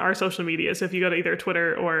is in our social media, so if you go to either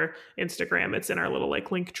Twitter or Instagram, it's in our little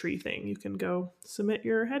like link tree thing. You can go submit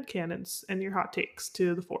your headcanons and your hot takes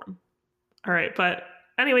to the forum. All right, but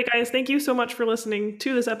anyway, guys, thank you so much for listening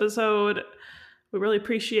to this episode. We really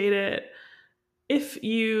appreciate it. If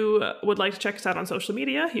you would like to check us out on social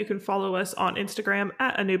media, you can follow us on Instagram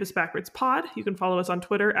at Anubis Backwards Pod. You can follow us on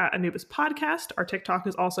Twitter at Anubis Podcast. Our TikTok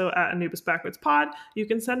is also at Anubis Backwards Pod. You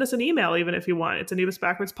can send us an email even if you want. It's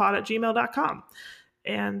anubisbackwardspod@gmail.com.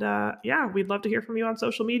 And yeah, we'd love to hear from you on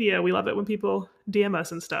social media. We love it when people DM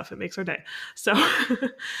us and stuff. It makes our day. So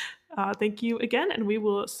thank you again, and we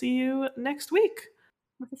will see you next week.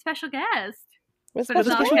 With a special guest. With But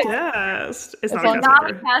it's special not guest. It's not Well, a not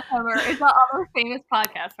cast a member. cast member. It's the other famous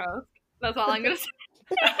podcast host. That's all I'm going to say.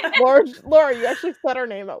 Laura, you actually said her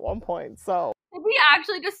name at one point, so Did we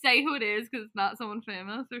actually just say who it is because it's not someone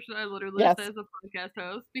famous? Or should I literally Yes. say it's a podcast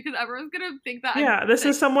host? Because everyone's going to think that Yeah, this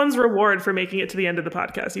is someone's reward for making it to the end of the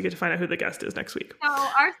podcast. You get to find out who the guest is next week. So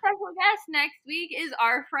our special guest next week is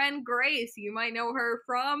our friend Grace. You might know her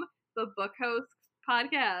from the Book Host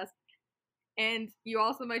podcast. And you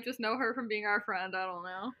also might just know her from being our friend. I don't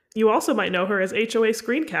know. You also might know her as HOA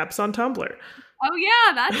Screen Caps on Tumblr. Oh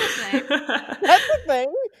yeah, that's a thing. that's the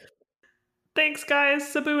thing. Thanks, guys.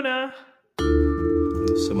 Sabuna.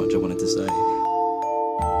 So much I wanted to say.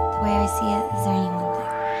 The way I see it, is there any